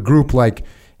momentum of the group, like,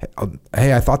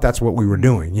 hey, I thought that's what we were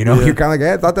doing, Yeah. You're kind of like,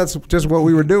 hey, I thought that's just what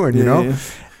we were doing, you know? Yeah.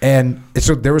 And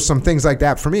so there were some things like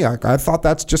that for me. I thought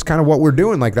that's just kind of what we're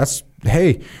doing. Like, that's,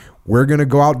 hey, we're going to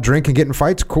go out, drink, and get in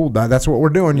fights. Cool. That's what we're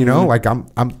doing, Mm-hmm. Like,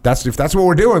 if that's what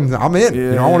we're doing, I'm in.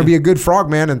 Yeah. I want to be a good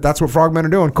frogman, and that's what frogmen are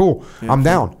doing. Cool. Yeah. I'm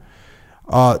down.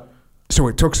 So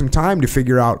it took some time to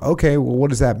figure out, okay, well, what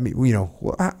does that mean? You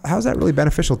know, how's that really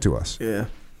beneficial to us? Yeah.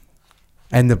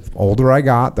 And the older I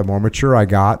got, the more mature I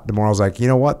got, the more I was like, you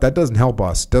know what? That doesn't help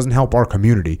us. Doesn't help our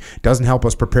community. Doesn't help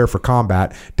us prepare for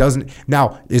combat.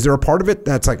 Now, is there a part of it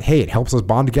that's like, hey, it helps us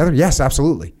bond together? Yes,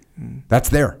 absolutely. That's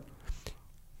there.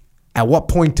 At what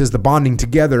point does the bonding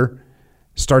together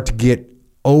start to get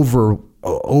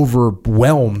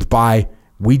overwhelmed by,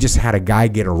 we just had a guy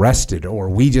get arrested, or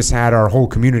we just had our whole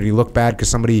community look bad because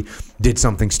somebody did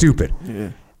something stupid? Yeah.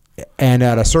 And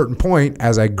at a certain point,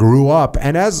 as I grew up,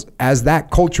 and as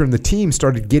that culture in the team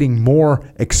started getting more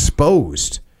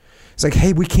exposed, it's like,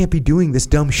 hey, we can't be doing this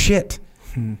dumb shit.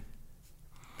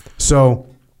 So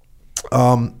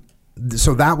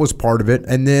that was part of it.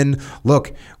 And then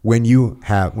look, when you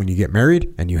get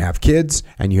married and you have kids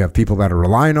and you have people that are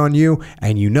relying on you,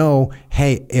 and you know,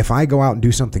 hey, if I go out and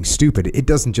do something stupid, it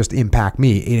doesn't just impact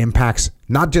me. It impacts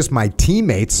not just my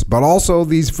teammates, but also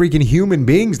these freaking human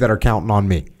beings that are counting on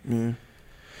me.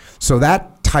 So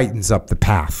that tightens up the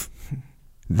path.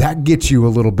 That gets you a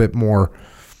little bit more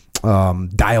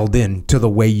dialed in to the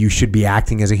way you should be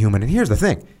acting as a human. And here's the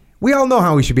thing. We all know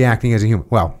how we should be acting as a human.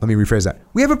 Well, let me rephrase that.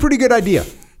 We have a pretty good idea.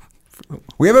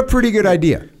 We have a pretty good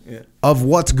idea of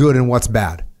what's good and what's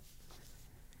bad.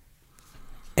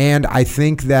 And I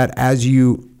think that as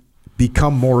you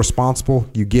become more responsible,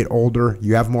 you get older,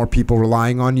 you have more people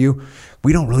relying on you,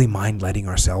 we don't really mind letting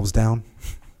ourselves down,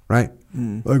 right?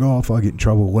 Like, oh, if I get in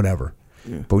trouble, whatever.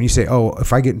 But when you say, oh,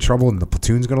 if I get in trouble and the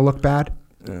platoon's going to look bad,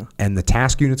 and the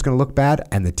task unit's going to look bad,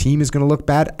 and the team is going to look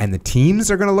bad, and the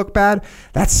teams are going to look bad,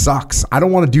 that sucks. I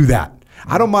don't want to do that.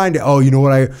 I don't mind, oh, you know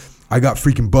what, I got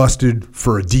freaking busted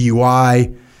for a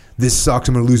DUI. This sucks.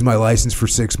 I'm going to lose my license for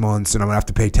 6 months, and I'm going to have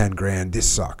to pay $10,000. This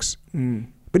sucks.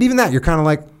 But even that, you're kind of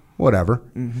like, whatever.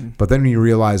 But then when you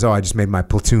realize, oh, I just made my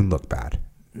platoon look bad.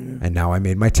 And now I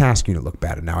made my task unit look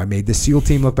bad. And now I made the SEAL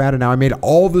team look bad. And now I made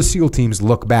all the SEAL teams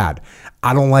look bad.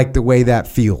 I don't like the way that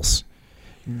feels.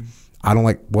 I don't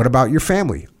like, what about your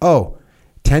family? Oh,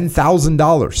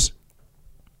 $10,000.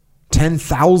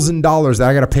 $10,000 that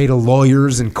I got to pay to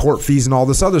lawyers and court fees and all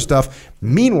this other stuff.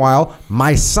 Meanwhile,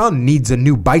 my son needs a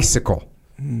new bicycle.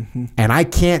 And I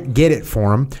can't get it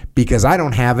for him because I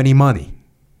don't have any money.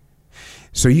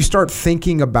 So you start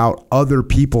thinking about other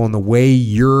people and the way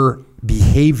your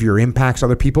behavior impacts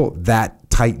other people, that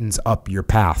tightens up your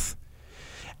path.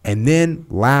 And then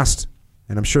last,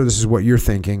 and I'm sure this is what you're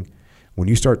thinking, when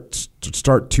you start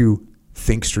to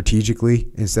think strategically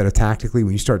instead of tactically,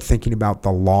 when you start thinking about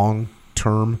the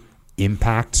long-term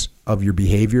impacts of your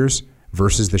behaviors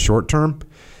versus the short-term,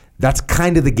 that's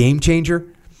kind of the game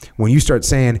changer. When you start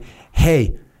saying,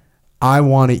 hey, I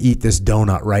want to eat this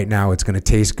donut right now, it's going to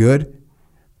taste good.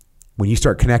 When you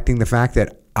start connecting the fact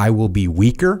that I will be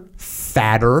weaker,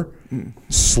 fatter,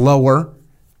 slower,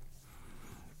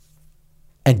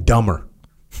 and dumber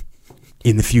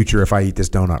in the future if I eat this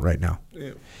donut right now.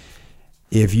 Yeah.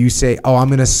 If you say, oh, I'm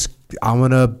gonna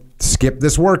skip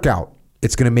this workout,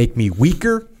 it's gonna make me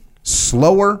weaker,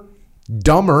 slower,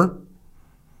 dumber,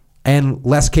 and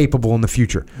less capable in the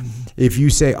future. If you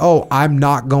say, oh, I'm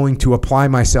not going to apply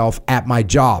myself at my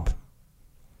job,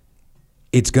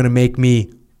 it's gonna hurt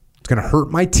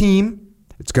my team,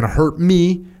 it's gonna hurt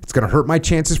me, it's going to hurt my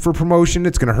chances for promotion.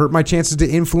 It's going to hurt my chances to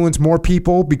influence more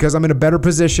people because I'm in a better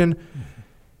position.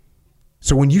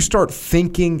 So when you start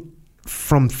thinking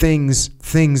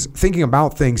thinking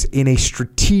about things in a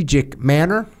strategic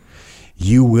manner,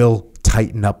 you will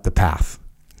tighten up the path.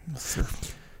 Yes, sir.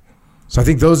 So I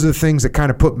think those are the things that kind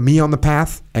of put me on the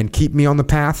path and keep me on the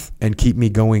path and keep me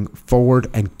going forward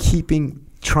and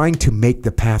trying to make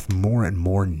the path more and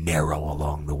more narrow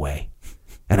along the way.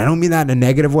 And I don't mean that in a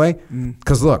negative way,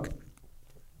 because look,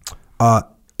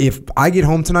 if I get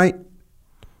home tonight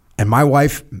and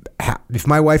if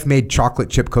my wife made chocolate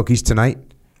chip cookies tonight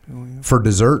for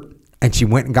dessert, and she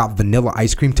went and got vanilla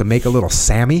ice cream to make a little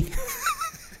Sammy,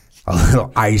 a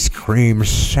little ice cream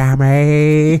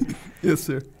Sammy. Yes,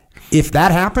 sir. If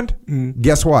that happened,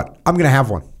 guess what? I'm going to have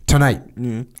one tonight.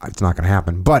 It's not going to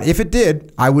happen. But if it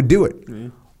did, I would do it.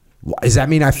 Does that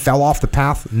mean I fell off the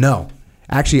path? No.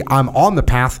 Actually, I'm on the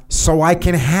path so I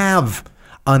can have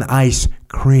an ice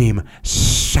cream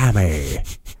Sammy.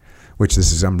 Which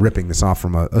I'm ripping this off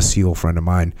from a SEAL friend of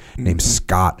mine named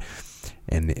Scott.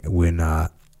 And when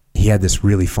he had this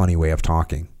really funny way of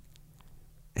talking.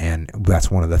 And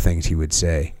that's one of the things he would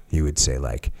say. He would say,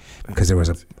 like, because there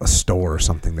was a store or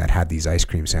something that had these ice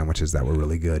cream sandwiches that were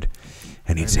really good.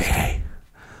 And he'd say, hey,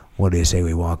 what do you say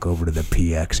we walk over to the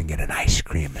PX and get an ice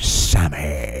cream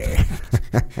Sammy?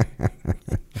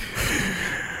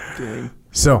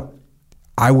 So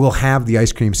I will have the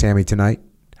ice cream Sammy tonight.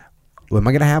 Am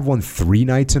I going to have one 3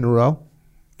 nights in a row?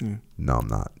 No, I'm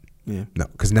not. Yeah. No,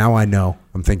 because now I know.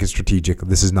 I'm thinking strategic.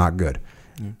 This is not good.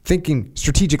 Thinking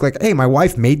strategic, like, hey, my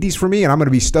wife made these for me, and I'm going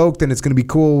to be stoked, and it's going to be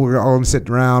cool. We're all going to sit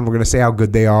around. We're going to say how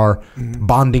good they are.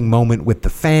 Bonding moment with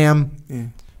the fam. Yeah.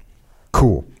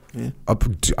 Cool. Yeah.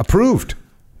 Approved.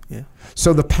 Yeah.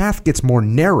 So the path gets more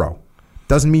narrow.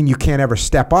 Doesn't mean you can't ever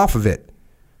step off of it,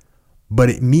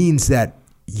 but it means that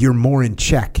you're more in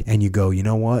check, and you go, you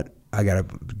know what?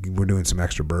 We're doing some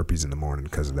extra burpees in the morning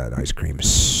because of that ice cream.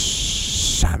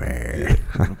 Summer.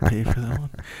 Pay for that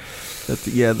one.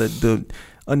 The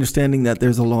understanding that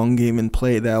there's a long game in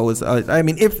play. That was, I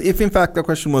mean, if in fact the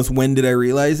question was when did I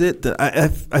realize it,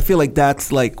 I feel like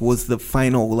that's like was the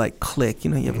final like click.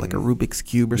 You know, you have like a Rubik's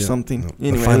cube or something.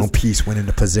 The final piece went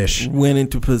into position.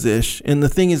 And the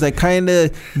thing is, I kind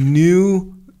of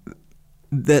knew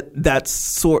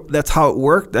that's how it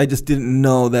worked. I just didn't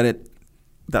know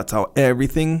that's how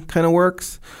everything kind of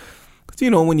works. You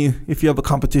know, if you have a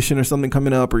competition or something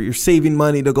coming up, or you're saving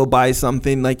money to go buy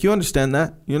something, like you understand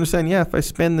that. You understand, yeah, if I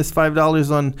spend this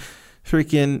 $5 on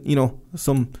freaking, you know,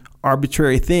 some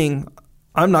arbitrary thing,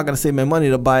 I'm not going to save my money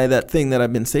to buy that thing that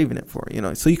I've been saving it for, you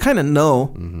know. So you kind of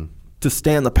know to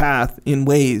stand the path in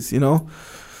ways, you know,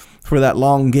 for that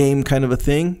long game kind of a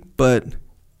thing. But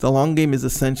the long game is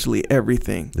essentially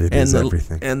everything. It is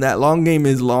everything. And that long game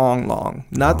is long.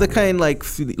 Not the kind like,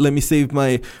 let me save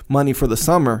my money for the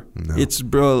summer. No. It's,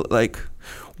 bro, like,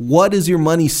 what does your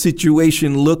money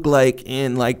situation look like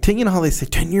in, like, you know how they say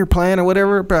 10-year plan or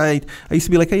whatever? But I used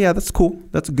to be like, hey, yeah, that's cool.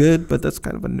 That's good. But that's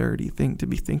kind of a nerdy thing to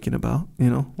be thinking about, you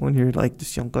know, when you're like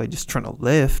this young guy just trying to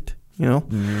lift, you know?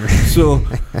 So,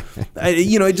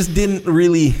 it just didn't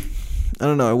really... I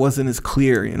don't know. It wasn't as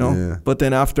clear, you know. Yeah. But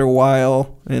then after a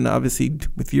while, and obviously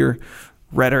with your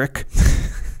rhetoric,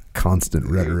 constant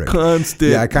rhetoric,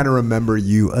 Yeah, I kind of remember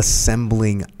you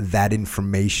assembling that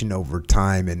information over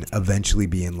time, and eventually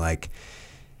being like,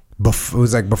 it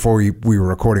was like before we were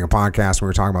recording a podcast, we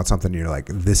were talking about something. And you're like,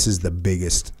 this is the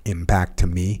biggest impact to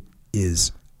me.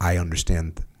 Is I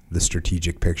understand the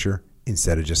strategic picture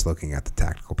instead of just looking at the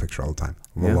tactical picture all the time.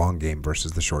 The long game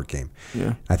versus the short game.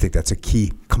 Yeah. I think that's a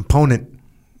key component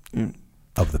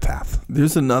of the path.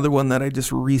 There's another one that I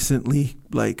just recently,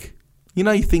 like, you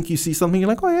know, you think you see something, you're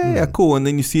like, oh, yeah, cool. And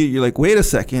then you see it, you're like, wait a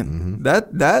second.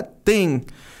 That thing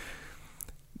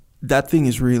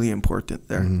is really important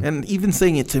there. And even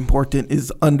saying it's important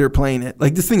is underplaying it.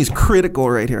 Like, this thing is critical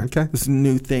right here. Okay. This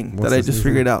new thing that I just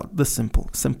figured out. The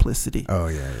simplicity. Oh,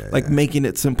 yeah. Like making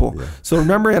it simple. Yeah. So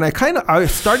remember, and I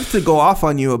started to go off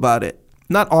on you about it.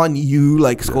 Not on you,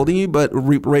 like scolding you, but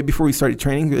right before we started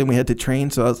training, and we had to train.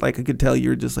 So I was like, I could tell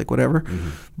you were just like, whatever.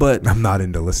 But I'm not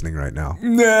into listening right now.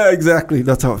 Yeah, exactly.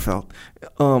 That's how it felt.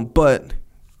 But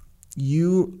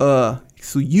you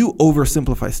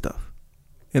oversimplify stuff.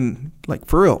 And like,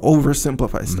 for real,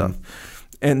 oversimplify stuff.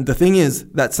 And the thing is,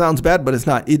 that sounds bad, but it's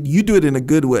not. You do it in a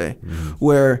good way,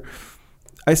 where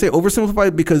I say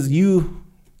oversimplify because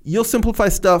you'll simplify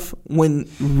stuff when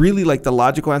really like the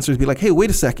logical answer is be like, hey, wait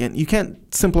a second, you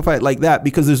can't simplify it like that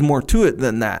because there's more to it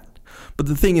than that. But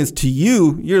the thing is, to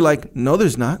you, you're like, no,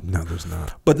 there's not. No, there's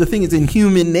not. But the thing is, in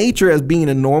human nature, as being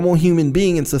a normal human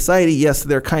being in society, yes,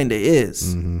 there kind of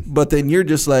is. But then you're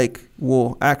just like,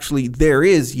 well, actually, there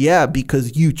is, yeah,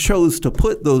 because you chose to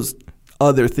put those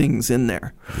other things in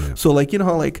there. Yeah. So, like, you know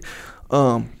how, like,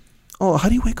 how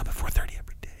do you wake up at 4:30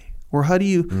 every day? Or how do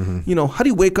you, how do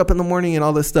you wake up in the morning and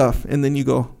all this stuff? And then you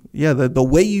go, yeah, the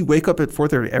way you wake up at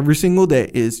 4:30 every single day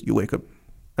is you wake up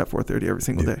at 4:30 every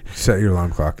single day. Set your alarm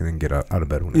clock and then get out of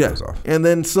bed when it goes off. And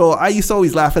then, so I used to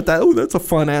always laugh at that. Oh, that's a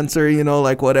fun answer,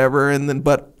 like whatever. And then,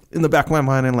 but in the back of my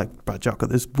mind, I'm like, but Jocko,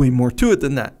 there's way more to it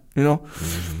than that,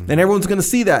 And everyone's going to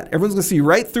see that. Everyone's going to see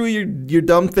right through your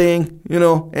dumb thing,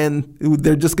 and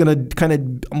they're just going to kind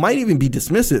of, might even be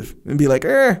dismissive and be like,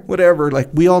 whatever. Like,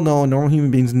 we all know, normal human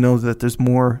beings know that there's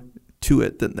more to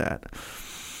it than that.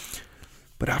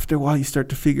 But after a while, you start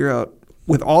to figure out,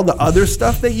 with all the other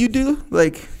stuff that you do,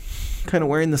 like kind of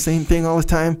wearing the same thing all the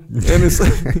time, and it's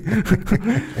like,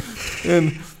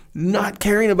 and not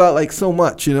caring about like so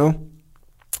much, and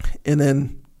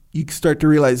then you start to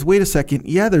realize, wait a second,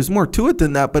 yeah, there's more to it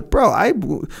than that. But bro,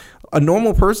 a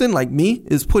normal person like me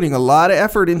is putting a lot of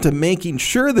effort into making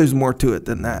sure there's more to it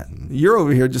than that. You're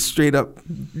over here just straight up,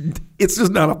 it's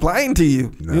just not applying to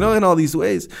you, in all these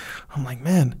ways. I'm like,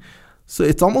 man. So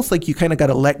it's almost like you kind of got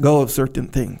to let go of certain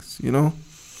things,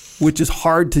 which is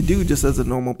hard to do just as a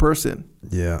normal person.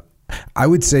 Yeah. I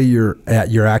would say you're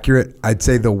accurate. I'd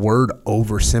say the word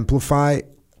oversimplify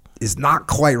is not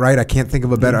quite right. I can't think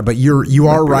of a better, but you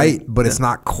are right, but it's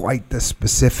not quite the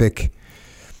specific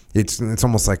It's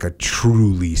almost like a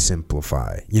truly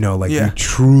simplify. You know, like Yeah. you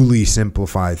truly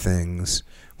simplify things,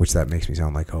 which that makes me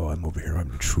sound like, oh, I'm over here.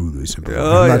 I'm truly simplifying.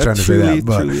 I'm not trying to say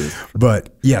that,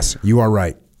 but yes, you are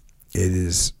right. It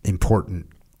is important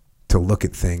to look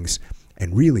at things.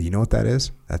 And really, you know what that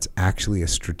is? That's actually a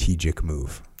strategic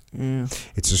move. Yeah.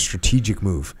 It's a strategic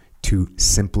move to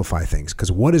simplify things.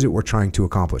 Because what is it we're trying to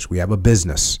accomplish? We have a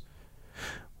business.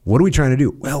 What are we trying to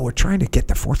do? Well, we're trying to get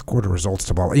the fourth quarter results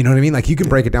to ball. You know what I mean? Like you can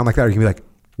break it down like that. Or you can be like,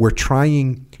 we're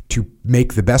trying to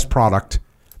make the best product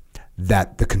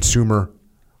that the consumer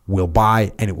will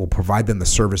buy and it will provide them the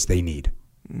service they need.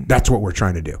 That's what we're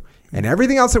trying to do. And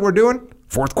everything else that we're doing,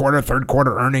 fourth quarter, third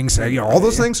quarter earnings, all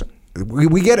those things,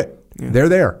 we get it. Yeah. They're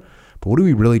there. But what are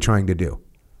we really trying to do?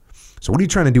 So what are you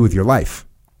trying to do with your life?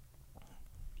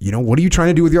 You know, what are you trying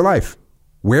to do with your life?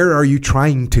 Where are you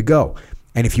trying to go?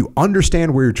 And if you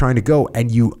understand where you're trying to go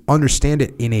and you understand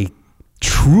it in a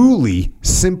truly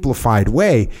simplified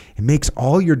way, it makes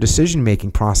all your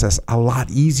decision-making process a lot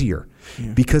easier.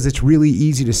 Yeah. Because it's really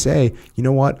easy to say, you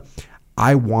know what?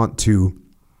 I want to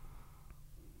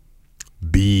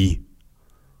be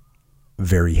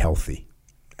very healthy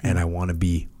and I want to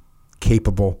be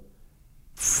capable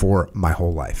for my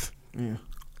whole life. Yeah.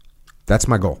 That's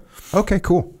my goal. Okay,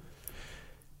 cool.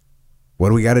 What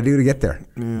do we got to do to get there?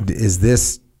 Yeah.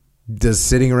 Does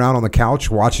sitting around on the couch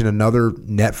watching another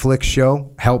Netflix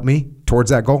show help me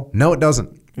towards that goal? No, it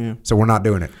doesn't. Yeah. So we're not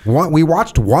doing it. We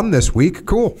watched 1 this week.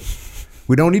 Cool.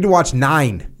 We don't need to watch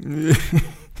 9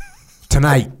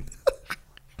 tonight.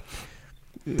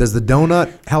 Does the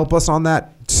donut help us on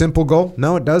that simple goal?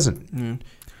 No, it doesn't. Mm.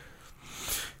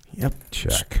 Yep.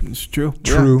 Check. It's true.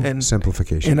 True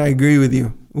simplification. And I agree with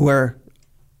you. Where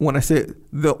when I say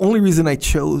the only reason I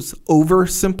chose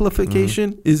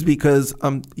oversimplification is because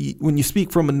when you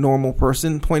speak from a normal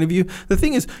person point of view, the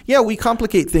thing is, we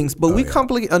complicate things, but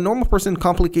a normal person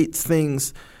complicates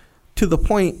things to the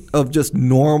point of just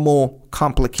normal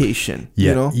complication.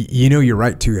 Yeah. You know, you're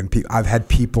right too. And I've had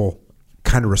people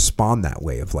kind of respond that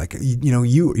way of like,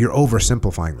 you're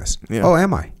oversimplifying this. Yeah. Oh,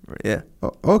 am I? Yeah.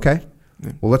 Oh, okay.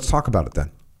 Yeah. Well, let's talk about it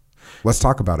then. Let's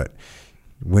talk about it.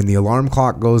 When the alarm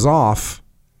clock goes off,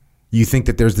 you think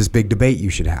that there's this big debate you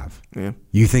should have. Yeah.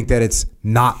 You think that it's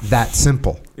not that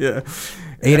simple. Yeah.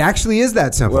 It actually is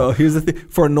that simple. Well, here's the thing.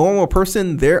 For a normal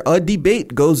person, a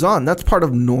debate goes on. That's part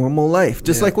of normal life.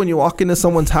 Just like when you walk into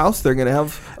someone's house, they're going to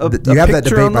have a you have that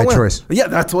debate by choice. Yeah,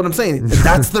 that's what I'm saying.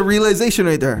 That's the realization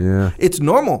right there. Yeah. It's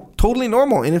normal. Totally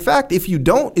normal. And in fact, if you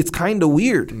don't, it's kind of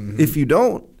weird. Mm-hmm. If you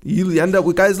don't, you end up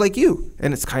with guys like you.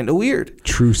 And it's kind of weird.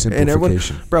 True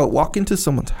simplification. And walk into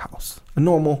someone's house. A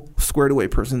normal, squared away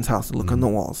person's house and look on the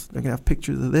walls. They're going to have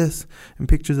pictures of this and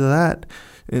pictures of that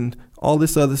and all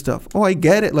this other stuff. Oh, I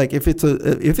get it. Like if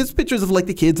it's pictures of like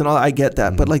the kids and all, I get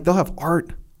that. But like they'll have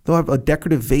art. They'll have a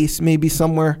decorative vase maybe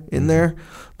somewhere in there.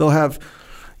 They'll have.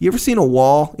 You ever seen a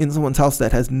wall in someone's house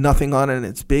that has nothing on it and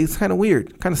it's big? It's kind of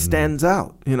weird. Kind of stands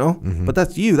out, But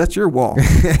that's you. That's your wall.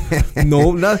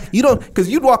 No, you don't. Because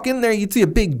you'd walk in there, you'd see a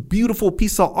big, beautiful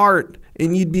piece of art.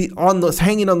 And you'd be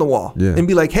hanging on the wall and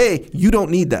be like, hey, you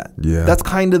don't need that. Yeah. That's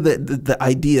kind of the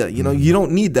idea, you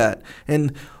don't need that.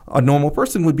 And a normal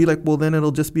person would be like, well, then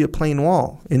it'll just be a plain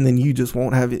wall. And then you just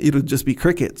won't have it. It'll just be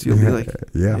crickets. You'll be like,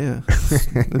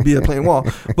 it'll be a plain wall.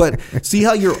 But see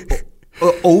how you're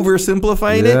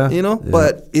oversimplifying it, Yeah.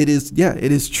 But it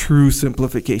is true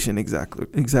simplification.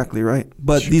 Exactly right.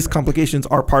 But these complications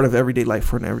are part of everyday life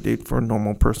for a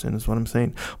normal person is what I'm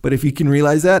saying. But if you can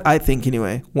realize that, I think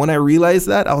anyway, when I realized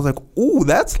that, I was like, ooh,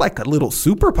 that's like a little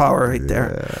superpower right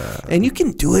there. And you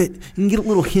can do it. You can get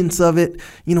little hints of it,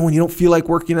 when you don't feel like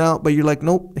working out, but you're like,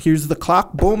 nope, here's the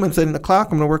clock. Boom, I'm setting the clock.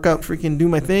 I'm going to work out, freaking do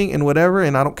my thing and whatever.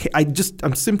 And I don't care.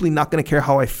 I'm simply not going to care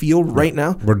how I feel right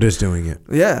now. We're just doing it.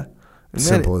 Yeah.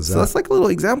 Simple as that. So that's like a little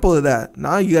example of that.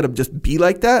 Now you got to just be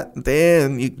like that.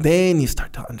 Then you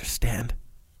start to understand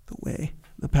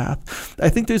the path. I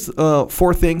think there's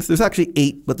 4 things. There's actually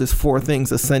 8, but there's 4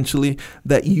 things essentially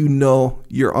that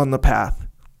you're on the path.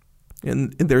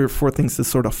 And there are 4 things to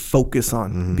sort of focus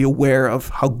on. Mm-hmm. Be aware of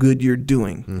how good you're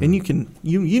doing. Mm-hmm. And you can,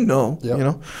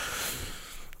 yep.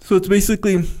 So it's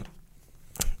basically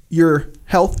your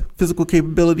health, physical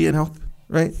capability and health.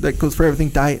 Right? That goes for everything,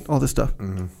 diet, all this stuff.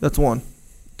 Mm-hmm. That's 1.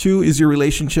 2 is your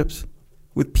relationships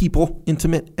with people,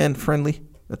 intimate and friendly.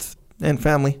 And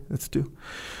family. That's 2.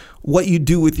 What you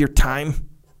do with your time.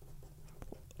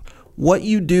 What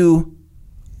you do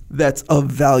that's of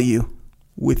value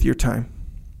with your time.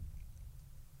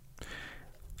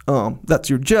 That's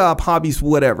your job, hobbies,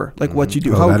 whatever. Like what you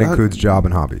do. That includes job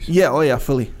and hobbies. Yeah. Oh yeah,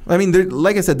 fully. I mean,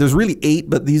 like I said, there's really 8,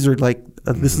 but these are like,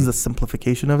 this is a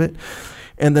simplification of it.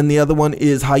 And then the other one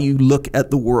is how you look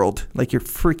at the world, like your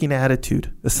freaking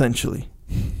attitude, essentially.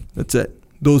 That's it.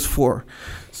 Those 4.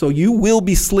 So you will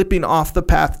be slipping off the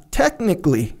path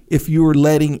technically if you are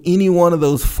letting any one of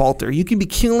those falter. You can be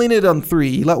killing it on 3.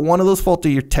 You let one of those falter,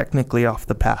 you're technically off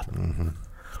the path. Mm-hmm.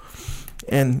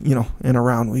 And, and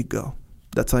around we go.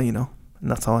 That's how you know. And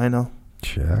that's how I know.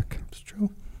 Check. It's true.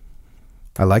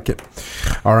 I like it.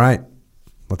 All right.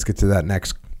 Let's get to that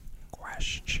next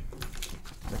question.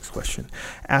 Next question.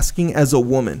 Asking as a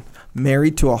woman,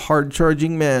 married to a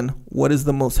hard-charging man, what is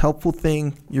the most helpful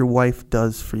thing your wife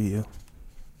does for you?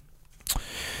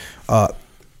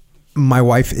 My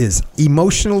wife is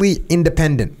emotionally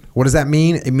independent. What does that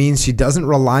mean? It means she doesn't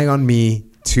rely on me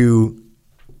to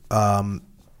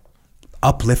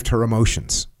uplift her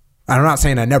emotions. I'm not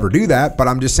saying I never do that, but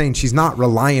I'm just saying she's not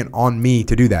reliant on me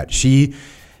to do that. She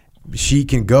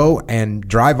can go and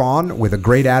drive on with a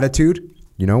great attitude,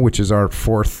 which is our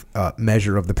 4th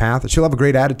measure of the path. She'll have a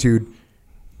great attitude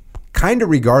kind of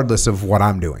regardless of what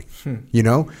I'm doing,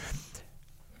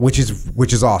 which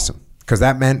is awesome. Because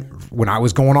that meant when I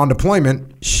was going on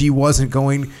deployment, she wasn't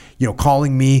going,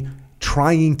 calling me,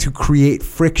 trying to create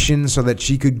friction so that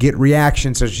she could get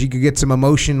reactions, so she could get some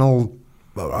emotional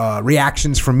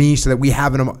reactions from me so that we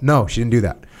have no, she didn't do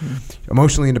that.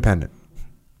 Emotionally independent,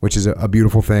 which is a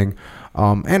beautiful thing.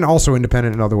 And also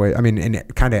independent in other ways. I mean, in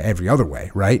kind of every other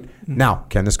way, right? Now,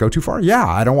 can this go too far? Yeah,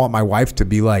 I don't want my wife to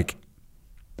be like,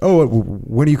 oh,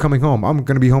 when are you coming home? I'm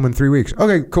going to be home in 3 weeks.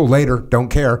 Okay, cool. Later. Don't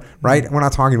care. Right? We're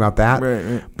not talking about that.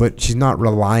 Right. But she's not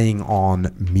relying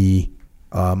on me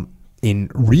in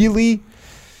a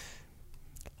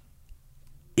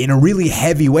really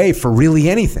heavy way for really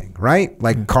anything. Right?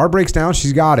 Like car breaks down,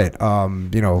 she's got it.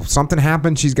 Something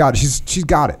happens, she's got it. She's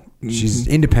got it. She's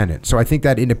independent. So I think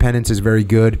that independence is very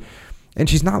good. And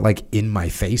she's not like in my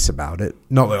face about it.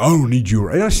 Not like, I don't need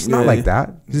you. She's not like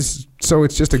that. So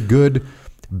it's just a good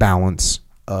balance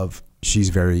of she's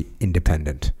very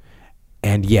independent.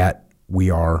 And yet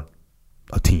we are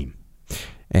a team.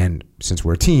 And since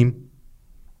we're a team,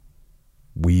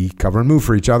 we cover and move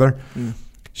for each other.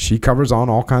 She covers on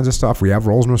all kinds of stuff. We have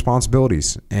roles and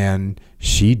responsibilities. And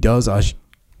she does a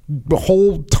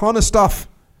whole ton of stuff.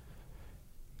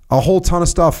 A whole ton of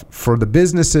stuff for the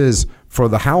businesses, for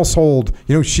the household.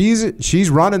 She's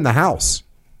running the house,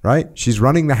 right? She's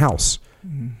running the house.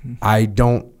 Mm-hmm. I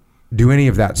don't do any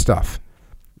of that stuff.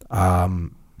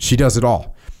 She does it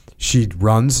all. She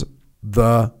runs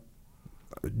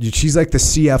she's like the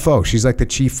CFO. She's like the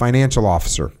chief financial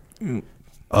officer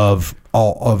of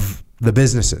all of the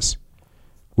businesses.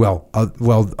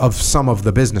 Of some of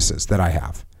the businesses that I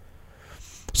have.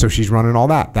 So she's running all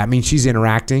that. That means she's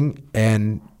interacting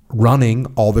and running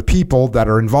all the people that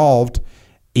are involved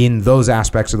in those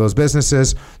aspects of those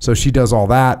businesses. So she does all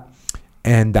that,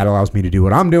 and that allows me to do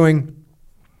what I'm doing.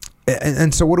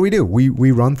 And so what do?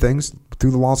 We run things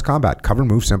through the laws of combat: cover,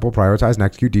 move, simple, prioritize, and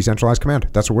execute decentralized command.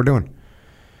 That's what we're doing.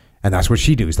 And that's what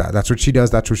she does. That's what she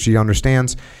does. That's what she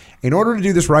understands. In order to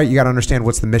do this right, you got to understand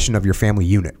what's the mission of your family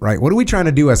unit, right? What are we trying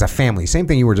to do as a family? Same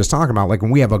thing you were just talking about. Like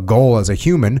when we have a goal as a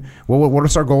human, what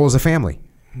is our goal as a family?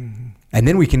 Mm-hmm. And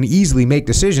then we can easily make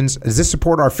decisions. Does this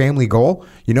support our family goal?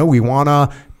 We want to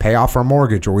pay off our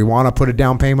mortgage, or we want to put a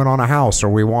down payment on a house, or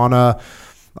we want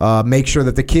to make sure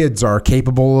that the kids are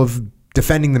capable of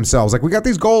defending themselves. Like we got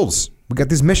these goals. We got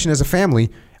this mission as a family.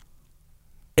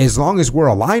 As long as we're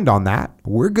aligned on that,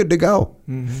 we're good to go.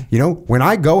 Mm-hmm. When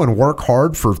I go and work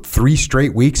hard for 3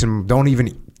 straight weeks and don't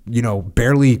even,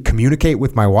 barely communicate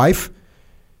with my wife,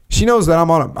 she knows that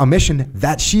I'm on a mission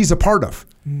that she's a part of.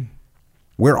 Mm.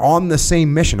 We're on the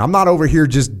same mission. I'm not over here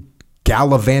just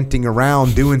gallivanting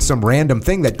around doing some random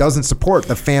thing that doesn't support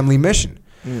the family mission.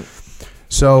 Mm.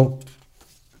 So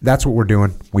that's what we're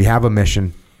doing. We have a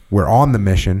mission. We're on the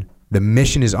mission. The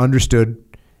mission is understood,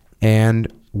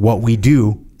 and what we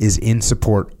do is in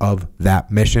support of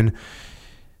that mission.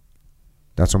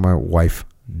 That's what my wife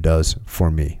does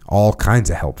for me. All kinds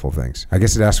of helpful things. I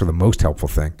guess it asks for the most helpful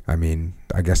thing. I mean,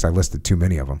 I guess I listed too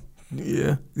many of them.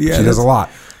 Yeah. She does a lot.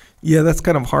 Yeah, that's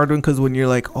kind of hard one, because when you're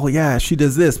like, oh yeah, she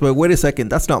does this, but wait a second,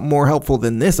 that's not more helpful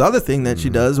than this other thing that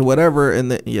she does or whatever.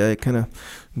 And it kind of,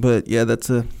 but yeah,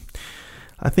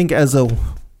 I think as a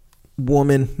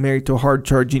woman married to a hard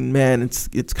charging man,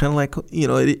 it's kind of like,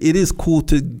 it is cool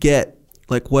to get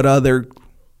like what other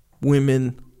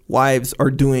women wives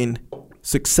are doing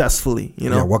successfully,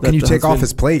 Yeah, what can you take off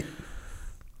his plate?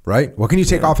 Right? What can you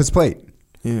take off his plate?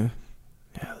 Yeah.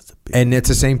 Yeah, that's a big And it's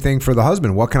the same thing for the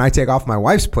husband. What can I take off my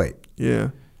wife's plate? Yeah.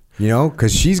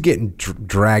 Because she's getting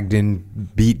dragged in,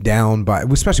 beat down by,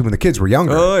 especially when the kids were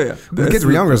younger. Oh, yeah. When the kids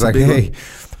were younger, it's like, hey,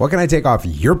 what can I take off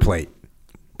your plate?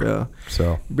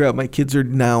 Bro, my kids are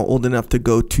now old enough to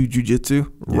go to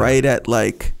jiu-jitsu right at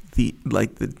like the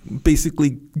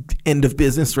basically end of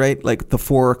business, right? Like the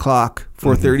 4 o'clock,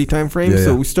 4:30 time frame.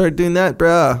 So we started doing that,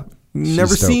 bro.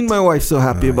 Never seen my wife so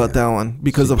happy about that one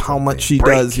because of how much she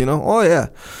does, you know? Oh, yeah.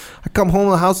 I come home,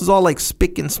 the house is all like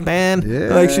spick and span.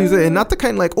 Yeah. Like she's, and not the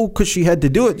kind like, oh, because she had to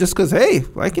do it, just because, hey,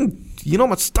 I can, you know how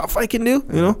much stuff I can do,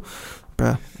 you know?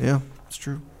 Bruh, yeah, it's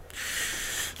true.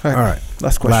 All right.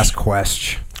 Last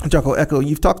question. Jocko, Echo,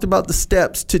 you've talked about the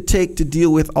steps to take to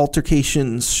deal with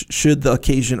altercations should the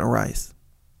occasion arise.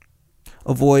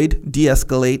 Avoid,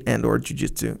 de-escalate, and or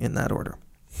jiu-jitsu in that order.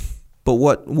 But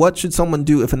what should someone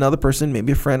do if another person,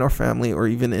 maybe a friend or family, or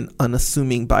even an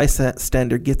unassuming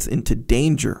bystander gets into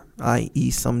danger, i.e.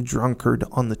 some drunkard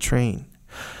on the train,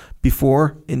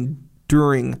 before and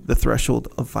during the threshold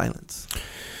of violence?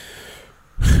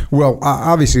 Well,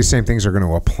 obviously the same things are going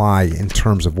to apply in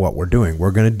terms of what we're doing.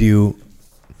 We're going to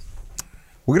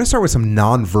start with some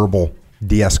nonverbal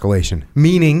de-escalation,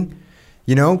 meaning,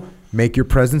 you know, make your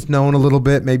presence known a little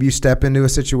bit. Maybe you step into a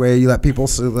situation, you let people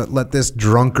let this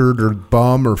drunkard or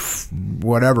bum or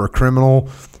whatever criminal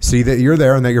see that you're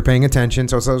there and that you're paying attention.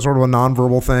 So it's sort of a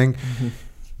nonverbal thing. Mm-hmm.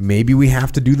 Maybe we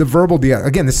have to do the verbal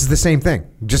again, this is the same thing.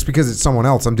 Just because it's someone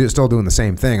else, I'm still doing the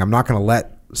same thing. I'm not going to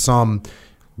let some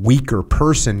weaker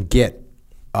person get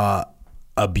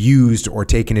abused or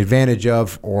taken advantage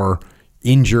of or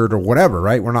injured or whatever,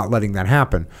 right? We're not letting that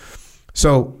happen.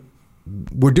 So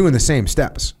we're doing the same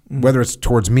steps, whether it's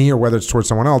towards me or whether it's towards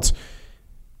someone else.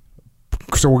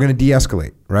 So we're going to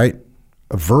de-escalate, right?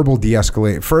 A verbal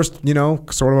de-escalate. First, you know,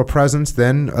 sort of a presence,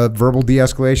 then a verbal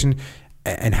de-escalation.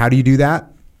 And how do you do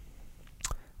that?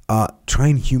 Try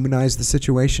and humanize the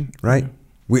situation, right?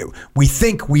 We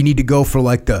think we need to go for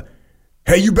like the,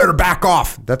 hey, you better back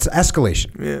off. That's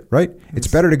escalation, right? It's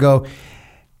better to go,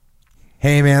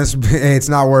 hey, man, it's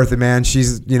not worth it, man.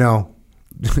 She's, you know,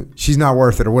 she's not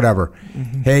worth it or whatever.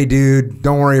 Mm-hmm. Hey, dude,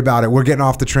 don't worry about it. We're getting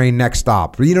off the train next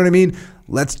stop. You know what I mean?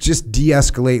 Let's just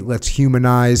de-escalate. Let's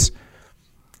humanize.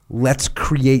 Let's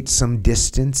create some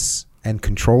distance and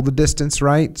control the distance,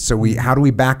 right? So how do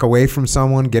we back away from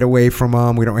someone, get away from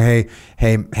them? We don't, hey,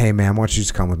 man, why don't you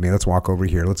just come with me? Let's walk over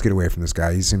here. Let's get away from this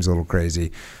guy. He seems a little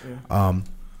crazy. Yeah.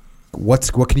 What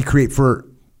can you create for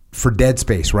dead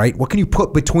space, right? What can you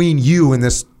put between you and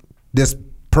this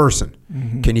person?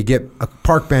 Mm-hmm. Can you get a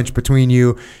park bench between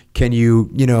you? Can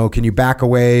you back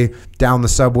away down the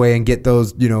subway and get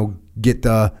those, go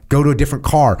to a different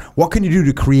car? What can you do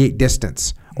to create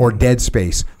distance or dead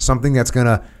space? Something that's going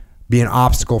to be an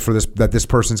obstacle for this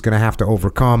person's going to have to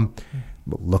overcome.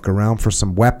 Look around for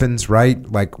some weapons, right?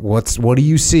 Like what do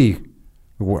you see?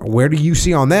 Where do you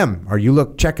see on them? Are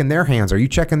you checking their hands? Are you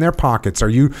checking their pockets? Are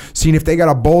you seeing if they got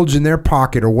a bulge in their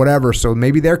pocket or whatever? So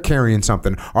maybe they're carrying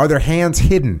something. Are their hands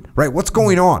hidden, right? What's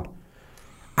going on?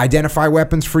 Identify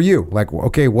weapons for you. Like,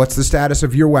 okay, what's the status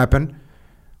of your weapon?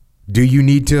 Do you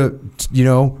need to,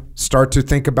 start to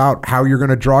think about how you're going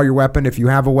to draw your weapon if you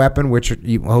have a weapon, which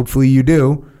hopefully you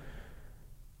do.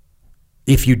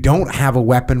 If you don't have a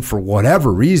weapon for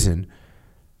whatever reason,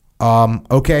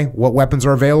 okay, what weapons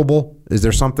are available? Is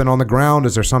there something on the ground?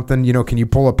 Is there something, can you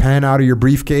pull a pen out of your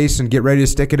briefcase and get ready to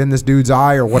stick it in this dude's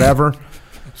eye or whatever?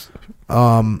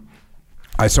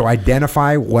 So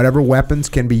identify whatever weapons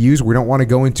can be used. We don't want to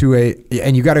go into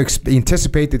and you got to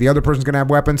anticipate that the other person's going to have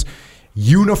weapons.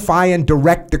 Unify and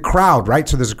direct the crowd, right?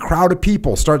 So there's a crowd of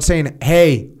people. Start saying,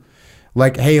 hey,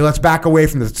 let's back away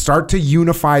from this. Start to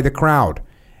unify the crowd.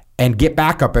 And get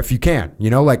backup if you can,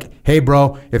 hey,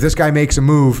 bro, if this guy makes a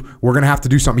move, we're going to have to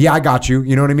do something. Yeah, I got you.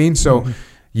 You know what I mean? So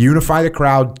unify the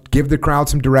crowd, give the crowd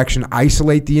some direction,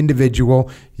 isolate the individual.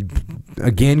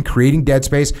 Again, creating dead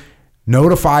space.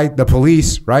 Notify the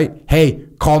police, right? Hey,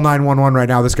 call 911 right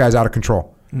now. This guy's out of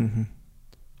control. Mm-hmm.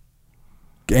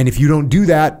 And if you don't do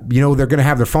that, they're going to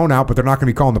have their phone out, but they're not going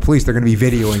to be calling the police. They're going to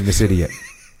be videoing this idiot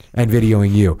and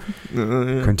videoing you.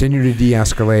 Continue to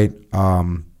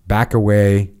de-escalate. Back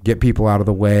away, get people out of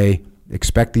the way,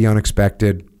 expect the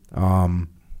unexpected. You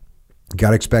got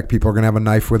to expect people are going to have a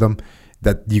knife with them.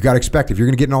 That you got to expect. If you're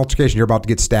going to get an altercation, you're about to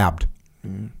get stabbed.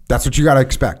 That's what you got to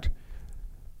expect.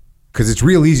 Because it's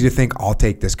real easy to think, I'll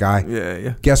take this guy.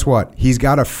 Yeah. Guess what? He's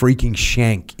got a freaking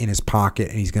shank in his pocket,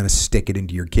 and he's going to stick it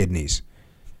into your kidneys.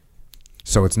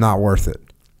 So it's not worth it.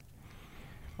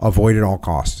 Avoid at all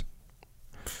costs.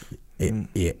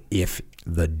 If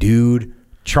the dude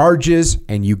charges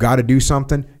and you got to do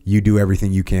something, you do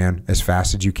everything you can as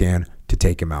fast as you can to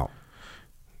take him out.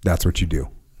 That's what you do.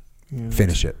 Yeah.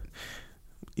 Finish it.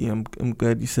 Yeah, I'm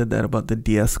glad you said that about the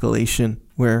de-escalation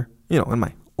where, in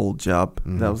my old job,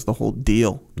 that was the whole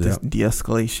deal, just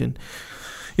de-escalation.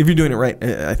 If you're doing it right,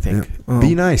 I think. Yeah.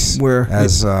 Be nice.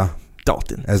 As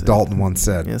Dalton once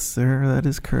said. Yes, sir. That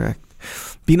is correct.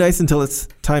 Be nice until it's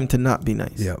time to not be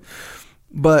nice. Yep.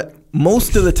 But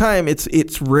most of the time,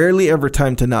 it's rarely ever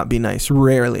time to not be nice.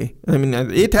 Rarely. I mean,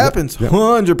 it happens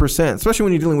 100%, especially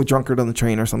when you're dealing with drunkard on the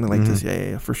train or something like this.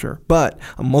 Yeah, for sure. But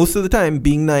most of the time,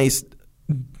 being nice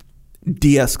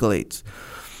de-escalates.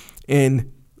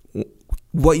 And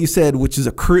what you said, which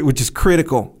is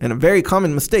critical and a very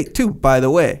common mistake too, by the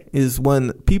way, is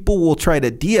when people will try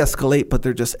to de-escalate, but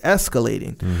they're just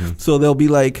escalating. So they'll be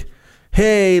like,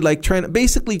 hey, like trying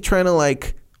to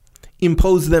like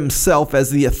impose themselves as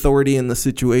the authority in the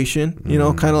situation, you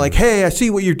know, kind of like, hey, I see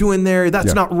what you're doing there.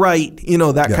 That's not right. You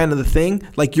know, that kind of the thing.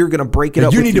 Like you're going to break it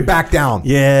up. You need to back down.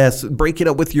 Yes. Break it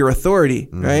up with your authority.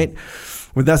 Right.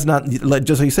 Well, that's not, like,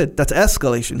 just like you said, that's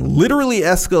escalation, literally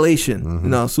escalation. You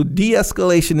know, so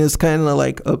de-escalation is kind of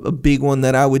like a big one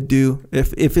that I would do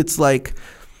if it's like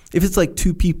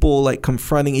two people like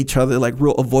confronting each other, like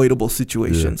real avoidable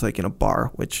situations, like in a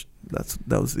bar, which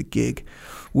that was the gig,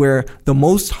 where the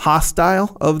most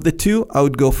hostile of the two, I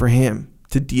would go for him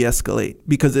to de-escalate.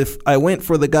 Because if I went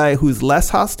for the guy who's less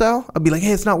hostile, I'd be like,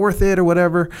 hey, it's not worth it or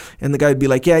whatever. And the guy would be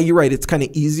like, yeah, you're right. It's kind of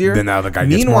easier. Then now the guy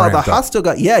gets meanwhile, more the hostile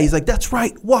guy, he's like, that's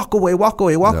right. Walk away.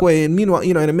 And meanwhile,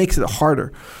 you know, and it makes it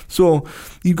harder. So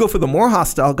you go for the more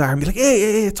hostile guy and be like,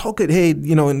 hey, it's all good. Hey,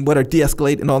 you know, and what are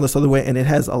de-escalate and all this other way. And it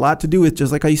has a lot to do with,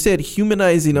 just like how you said,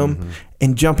 humanizing them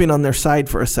and jumping on their side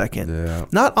for a second. Yeah.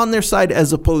 Not on their side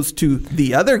as opposed to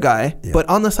the other guy, but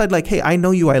on the side like, hey, I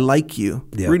know you, I like you.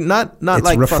 Yeah. Not it's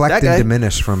like reflect and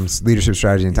diminish from leadership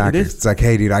strategy and tactics. It's like,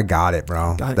 hey, dude, I got it,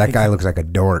 bro. That guy looks like a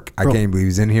dork. I can't believe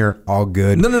he's in here. All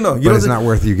good. No. But it's not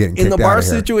worth you getting kicked out of here. In the bar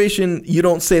situation, you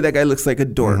don't say that guy looks like a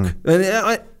dork.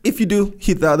 And if you do,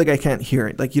 the other guy can't hear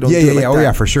it. Like you don't. Do it like that.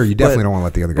 Yeah, for sure. You definitely don't want to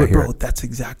let the other guy hear it. Bro, that's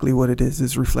exactly what it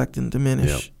is reflect and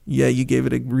diminish. Yep. Yeah, you gave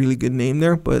it a really good name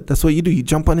there, but that's what you do. You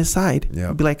jump on his side.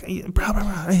 Yeah. Be like, hey,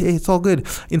 it's all good.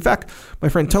 In fact, my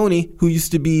friend Tony, who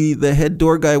used to be the head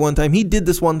door guy one time, he did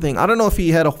this one thing. I don't know if he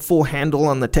had a full handle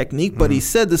on the technique, but he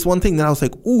said this one thing that I was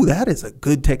like, ooh, that is a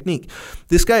good technique.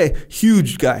 This guy,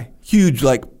 huge,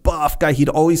 like buff guy. He'd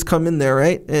always come in there,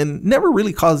 right? And never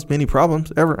really caused many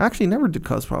problems, ever. Actually, never did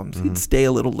cause problems. He'd stay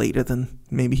a little later than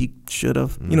maybe he should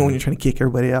have. You know, when you're trying to kick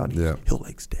everybody out, he'll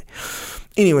like stay.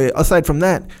 Anyway, aside from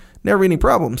that, never any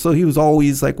problems. So he was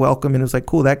always like welcome, and it was like,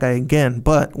 cool, that guy again.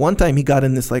 But one time he got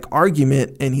in this like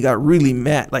argument, and he got really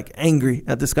mad, like angry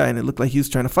at this guy, and it looked like he was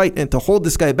trying to fight. And to hold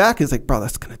this guy back is like, bro,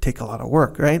 that's going to take a lot of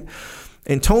work, right?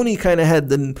 And Tony kind of had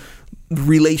the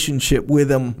relationship with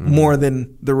him more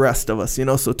than the rest of us, you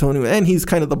know? So Tony, and he's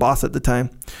kind of the boss at the time.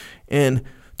 And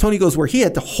Tony goes where he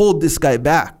had to hold this guy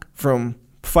back from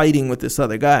fighting with this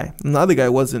other guy. And the other guy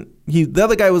wasn't, the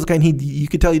other guy was kind of, you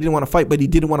could tell he didn't want to fight, but he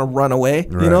didn't want to run away,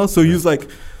 you know? So he was like,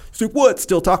 what?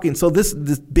 Still talking. So this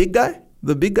big guy,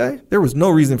 there was no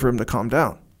reason for him to calm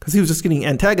down because he was just getting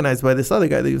antagonized by this other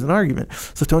guy that he was in an argument.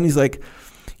 So Tony's like,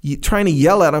 trying to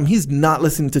yell at him. He's not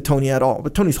listening to Tony at all,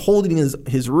 but Tony's holding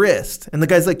his wrist, and the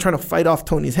guy's like trying to fight off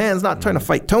Tony's hands, not trying to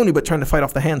fight Tony, but trying to fight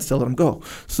off the hands to let him go.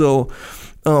 So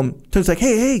Tony's like,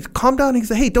 hey, calm down. He's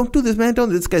like, hey, don't do this, man. Don't.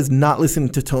 This guy's not listening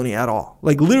to Tony at all.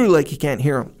 Like literally, like he can't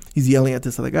hear him. He's yelling at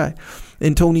this other guy,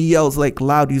 and Tony yells like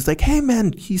loud. He's like, hey,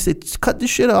 man. He said, cut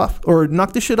this shit off, or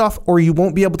knock this shit off, or you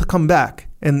won't be able to come back.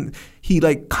 And he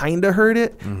like kind of heard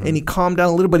it, and he calmed down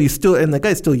a little, but he's still, and the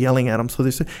guy's still yelling at him. So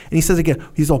and he says again,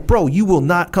 he's like, bro, you will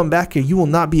not come back here. You will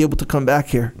not be able to come back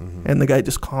here. And the guy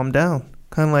just calmed down.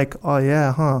 Kind of like, oh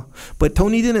yeah, huh? But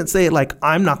Tony didn't say it like,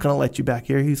 I'm not going to let you back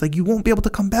here. He's like, you won't be able to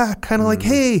come back. Kind of like,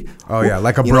 hey. Oh yeah,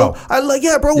 like a bro.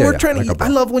 Know, bro, we're trying to, I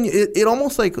love when you, it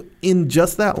almost like in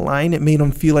just that line, it made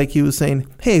him feel like he was saying,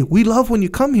 hey, we love when you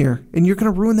come here and you're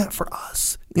going to ruin that for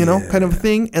us. You know, kind of a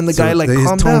thing. And the guy like calmed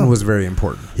down. His tone was very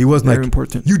important. He wasn't very like,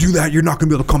 important. You do that, you're not going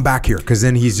to be able to come back here. Because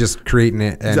then he's just creating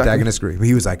an antagonist group.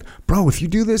 He was like, bro, if you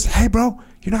do this, hey, bro,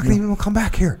 you're not going to even come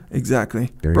back here.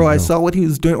 Exactly. Bro, I saw what he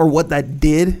was doing or what that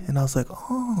did. And I was like,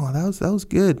 oh, that was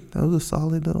good. That was a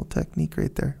solid little technique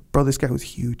right there. Bro, this guy was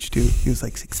huge, too. He was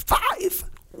like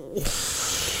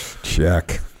 6'5".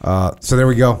 Check. So there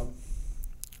we go.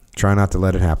 Try not to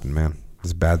let it happen, man.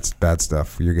 It's bad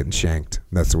stuff. You're getting shanked.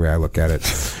 That's the way I look at it.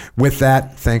 With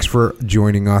that, thanks for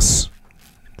joining us.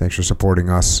 Thanks for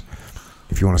supporting us.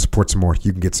 If you want to support some more,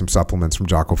 you can get some supplements from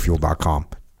JockoFuel.com.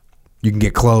 You can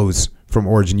get clothes from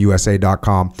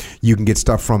OriginUSA.com. You can get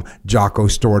stuff from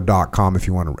JockoStore.com if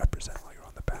you want to represent while you're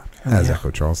on the path, as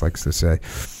Echo Charles likes to say.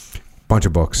 Bunch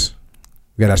of books.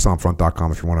 We got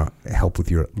EchelonFront.com if you want to help with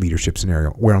your leadership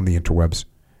scenario. We're on the interwebs.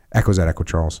 Echo's at Echo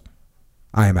Charles.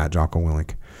 I am at Jocko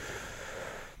Willink.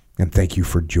 And thank you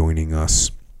for joining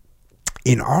us.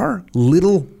 in our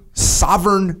little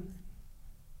sovereign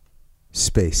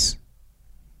space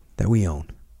that we own.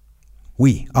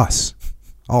 We, us,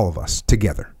 all of us,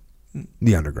 together,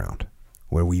 the underground,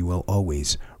 where we will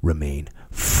always remain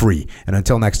free. And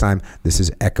until next time, this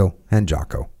is Echo and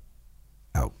Jocko